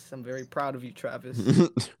nice? I'm very proud of you, Travis.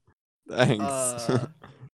 Thanks.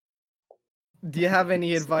 Do you have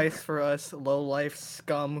any advice for us low life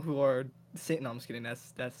scum who are? No, I'm just kidding.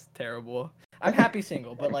 That's terrible. I'm happy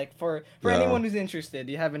single, but like for Yeah. anyone who's interested,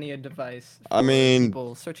 do you have any advice? For I mean-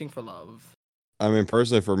 people searching for love. I mean,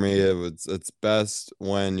 personally, for me, it's best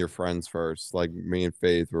when you're friends first. Like me and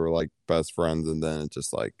Faith were like best friends, and then it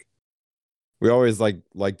just like we always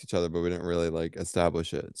liked each other, but we didn't really like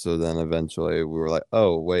establish it. So then eventually we were like,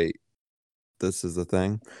 oh wait, this is a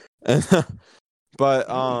thing. But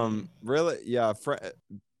really, yeah.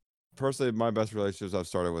 Personally, my best relationships I've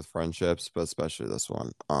started with friendships, but especially this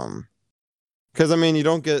one. Because I mean, you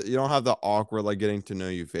don't have the awkward like getting to know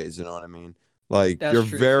you phase. You know what I mean? Like That's you're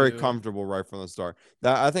true, very too. comfortable right from the start.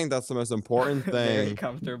 I think that's the most important Very thing.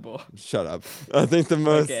 comfortable. Shut up. I think the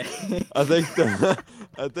most. Okay. I think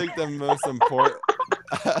the most important.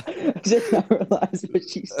 I just not realized what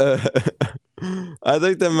she said. I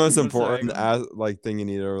think the most I'm sorry, important go thing you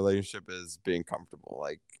need in a relationship is being comfortable.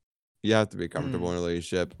 Like you have to be comfortable in a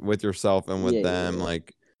relationship with yourself and with Yeah, them. yeah.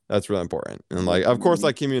 Like that's really important. And like of course Mhm.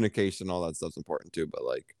 like communication, all that stuff's important too. But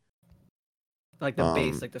like Like the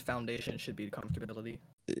base, like the foundation should be comfortability.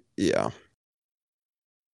 yeah.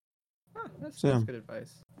 Huh, that's Yeah. good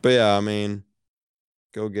advice. But yeah, I mean,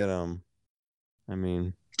 go get them. I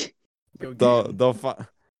mean, Go get 'em. they'll find.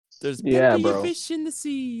 There's Yeah, plenty of bro. fish in the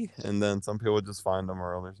sea, and then some people just find them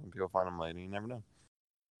early. Some people find them late. You never know.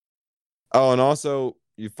 Oh, and also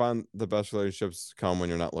you find the best relationships come when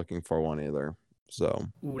you're not looking for one either. So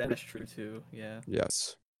Ooh, that is true too. Yeah.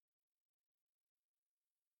 yes.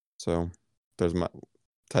 So there's my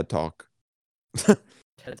TED Talk.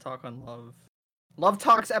 TED Talk on love. Love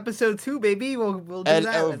Talks episode 2, baby. We'll do that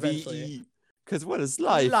eventually. LOVE. Because what is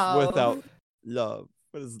life Love. without love?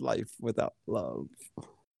 What is life without love?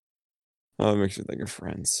 Oh, it makes you think of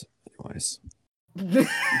Friends. Anyways.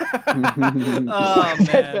 Oh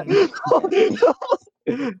man.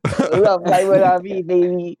 Love life without me,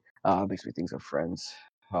 baby. It makes me think of Friends.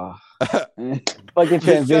 Fucking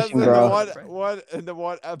transition, bro. In the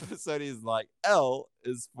one episode, he's like, L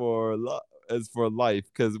is for life,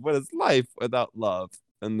 because what is life without love?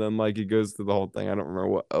 And then like he goes through the whole thing. I don't remember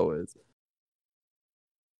what O is.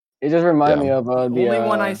 It just reminded me Yeah. of the Only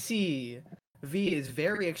one I see. V is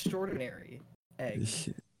very extraordinary. Egg.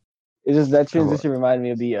 It's just that transition reminded me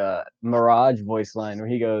of the Mirage voice line where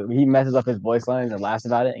he messes up his voice lines and laughs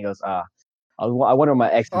about it and he goes, I wonder what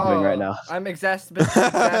my ex is doing right now. I'm exasperated.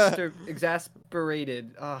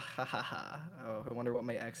 Oh, ha ha ha. Oh, I wonder what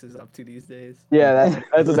my ex is up to these days. Yeah, that's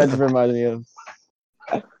what that just reminded me of.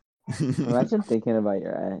 Imagine thinking about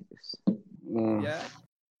your ex. Mm. Yeah.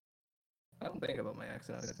 I don't think about my ex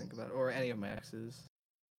now that I think about it, or any of my exes.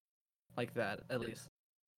 Like that, at least.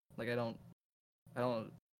 Like I don't.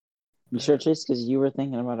 You sure, Chase? Because you were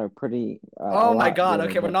thinking about a pretty. Oh my god,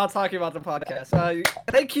 okay, we're not talking about the podcast.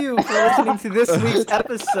 Thank you for listening to this week's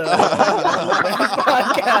episode of the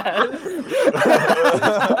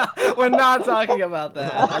podcast. We're not talking about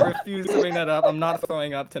that. I refuse to bring that up. I'm not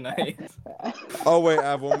throwing up tonight. Oh wait, I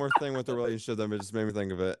have one more thing with the relationship that just made me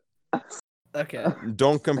think of it. Okay.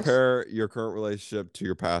 Don't compare your current relationship to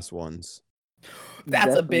your past ones.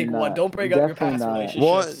 That's a big one. Don't bring up your past relationships.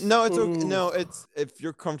 Well, no, it's okay. Ooh. No, it's if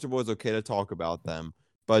you're comfortable, it's okay to talk about them,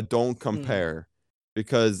 but don't compare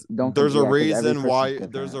because there's a reason why you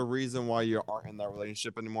aren't in that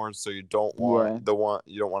relationship anymore. So you don't want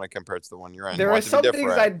you don't want to compare it to the one you're in. There are some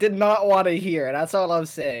things I did not want to hear. That's all I'm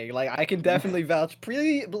saying. Like I can definitely vouch.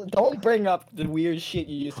 Don't bring up the weird shit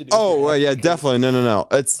you used to do. Oh well, yeah, definitely. No.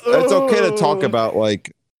 It's okay to talk about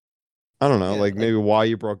like. I don't know, like maybe why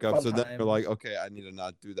you broke up. So then you're like, okay, I need to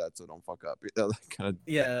not do that, so don't fuck up. That kind of.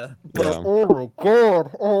 Yeah. But oh my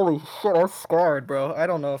god, holy shit, I'm scarred, bro. I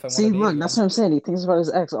don't know if I want to. See, look, that's what I'm saying. He thinks about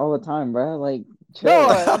his ex all the time, bro. Like, chill. No,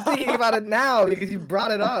 I'm thinking about it now because you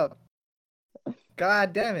brought it up.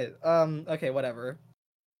 God damn it. Okay, whatever.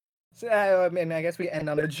 So I mean, I guess we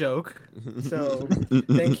end on a joke. So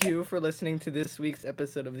thank you for listening to this week's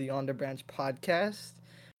episode of the On the Branch podcast.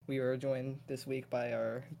 We were joined this week by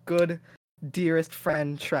our good, dearest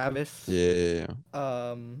friend Travis. Yeah.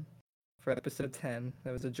 For episode 10.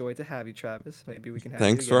 That was a joy to have you, Travis. Maybe we can have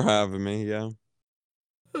Thanks you for again. having me. Yeah.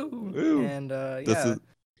 Ooh. Ooh. And This is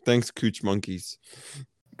thanks, Cooch Monkeys.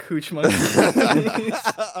 Cooch Monkeys.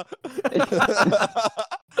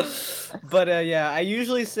 But yeah, I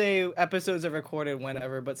usually say episodes are recorded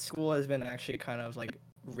whenever, but school has been actually kind of like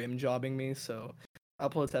rim jobbing me, so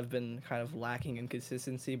uploads have been kind of lacking in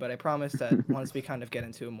consistency. But I promise that once we kind of get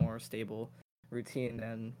into a more stable routine,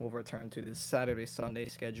 then we'll return to this Saturday Sunday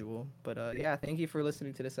schedule. But yeah, thank you for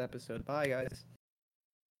listening to this episode. Bye, guys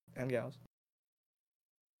and gals.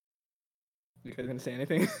 You guys gonna say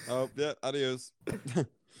anything? Oh yeah, adios.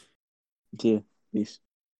 See you. Peace.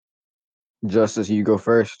 Justice, you go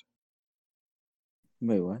first.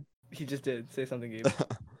 Wait, what? He just did. Say something, Gabe.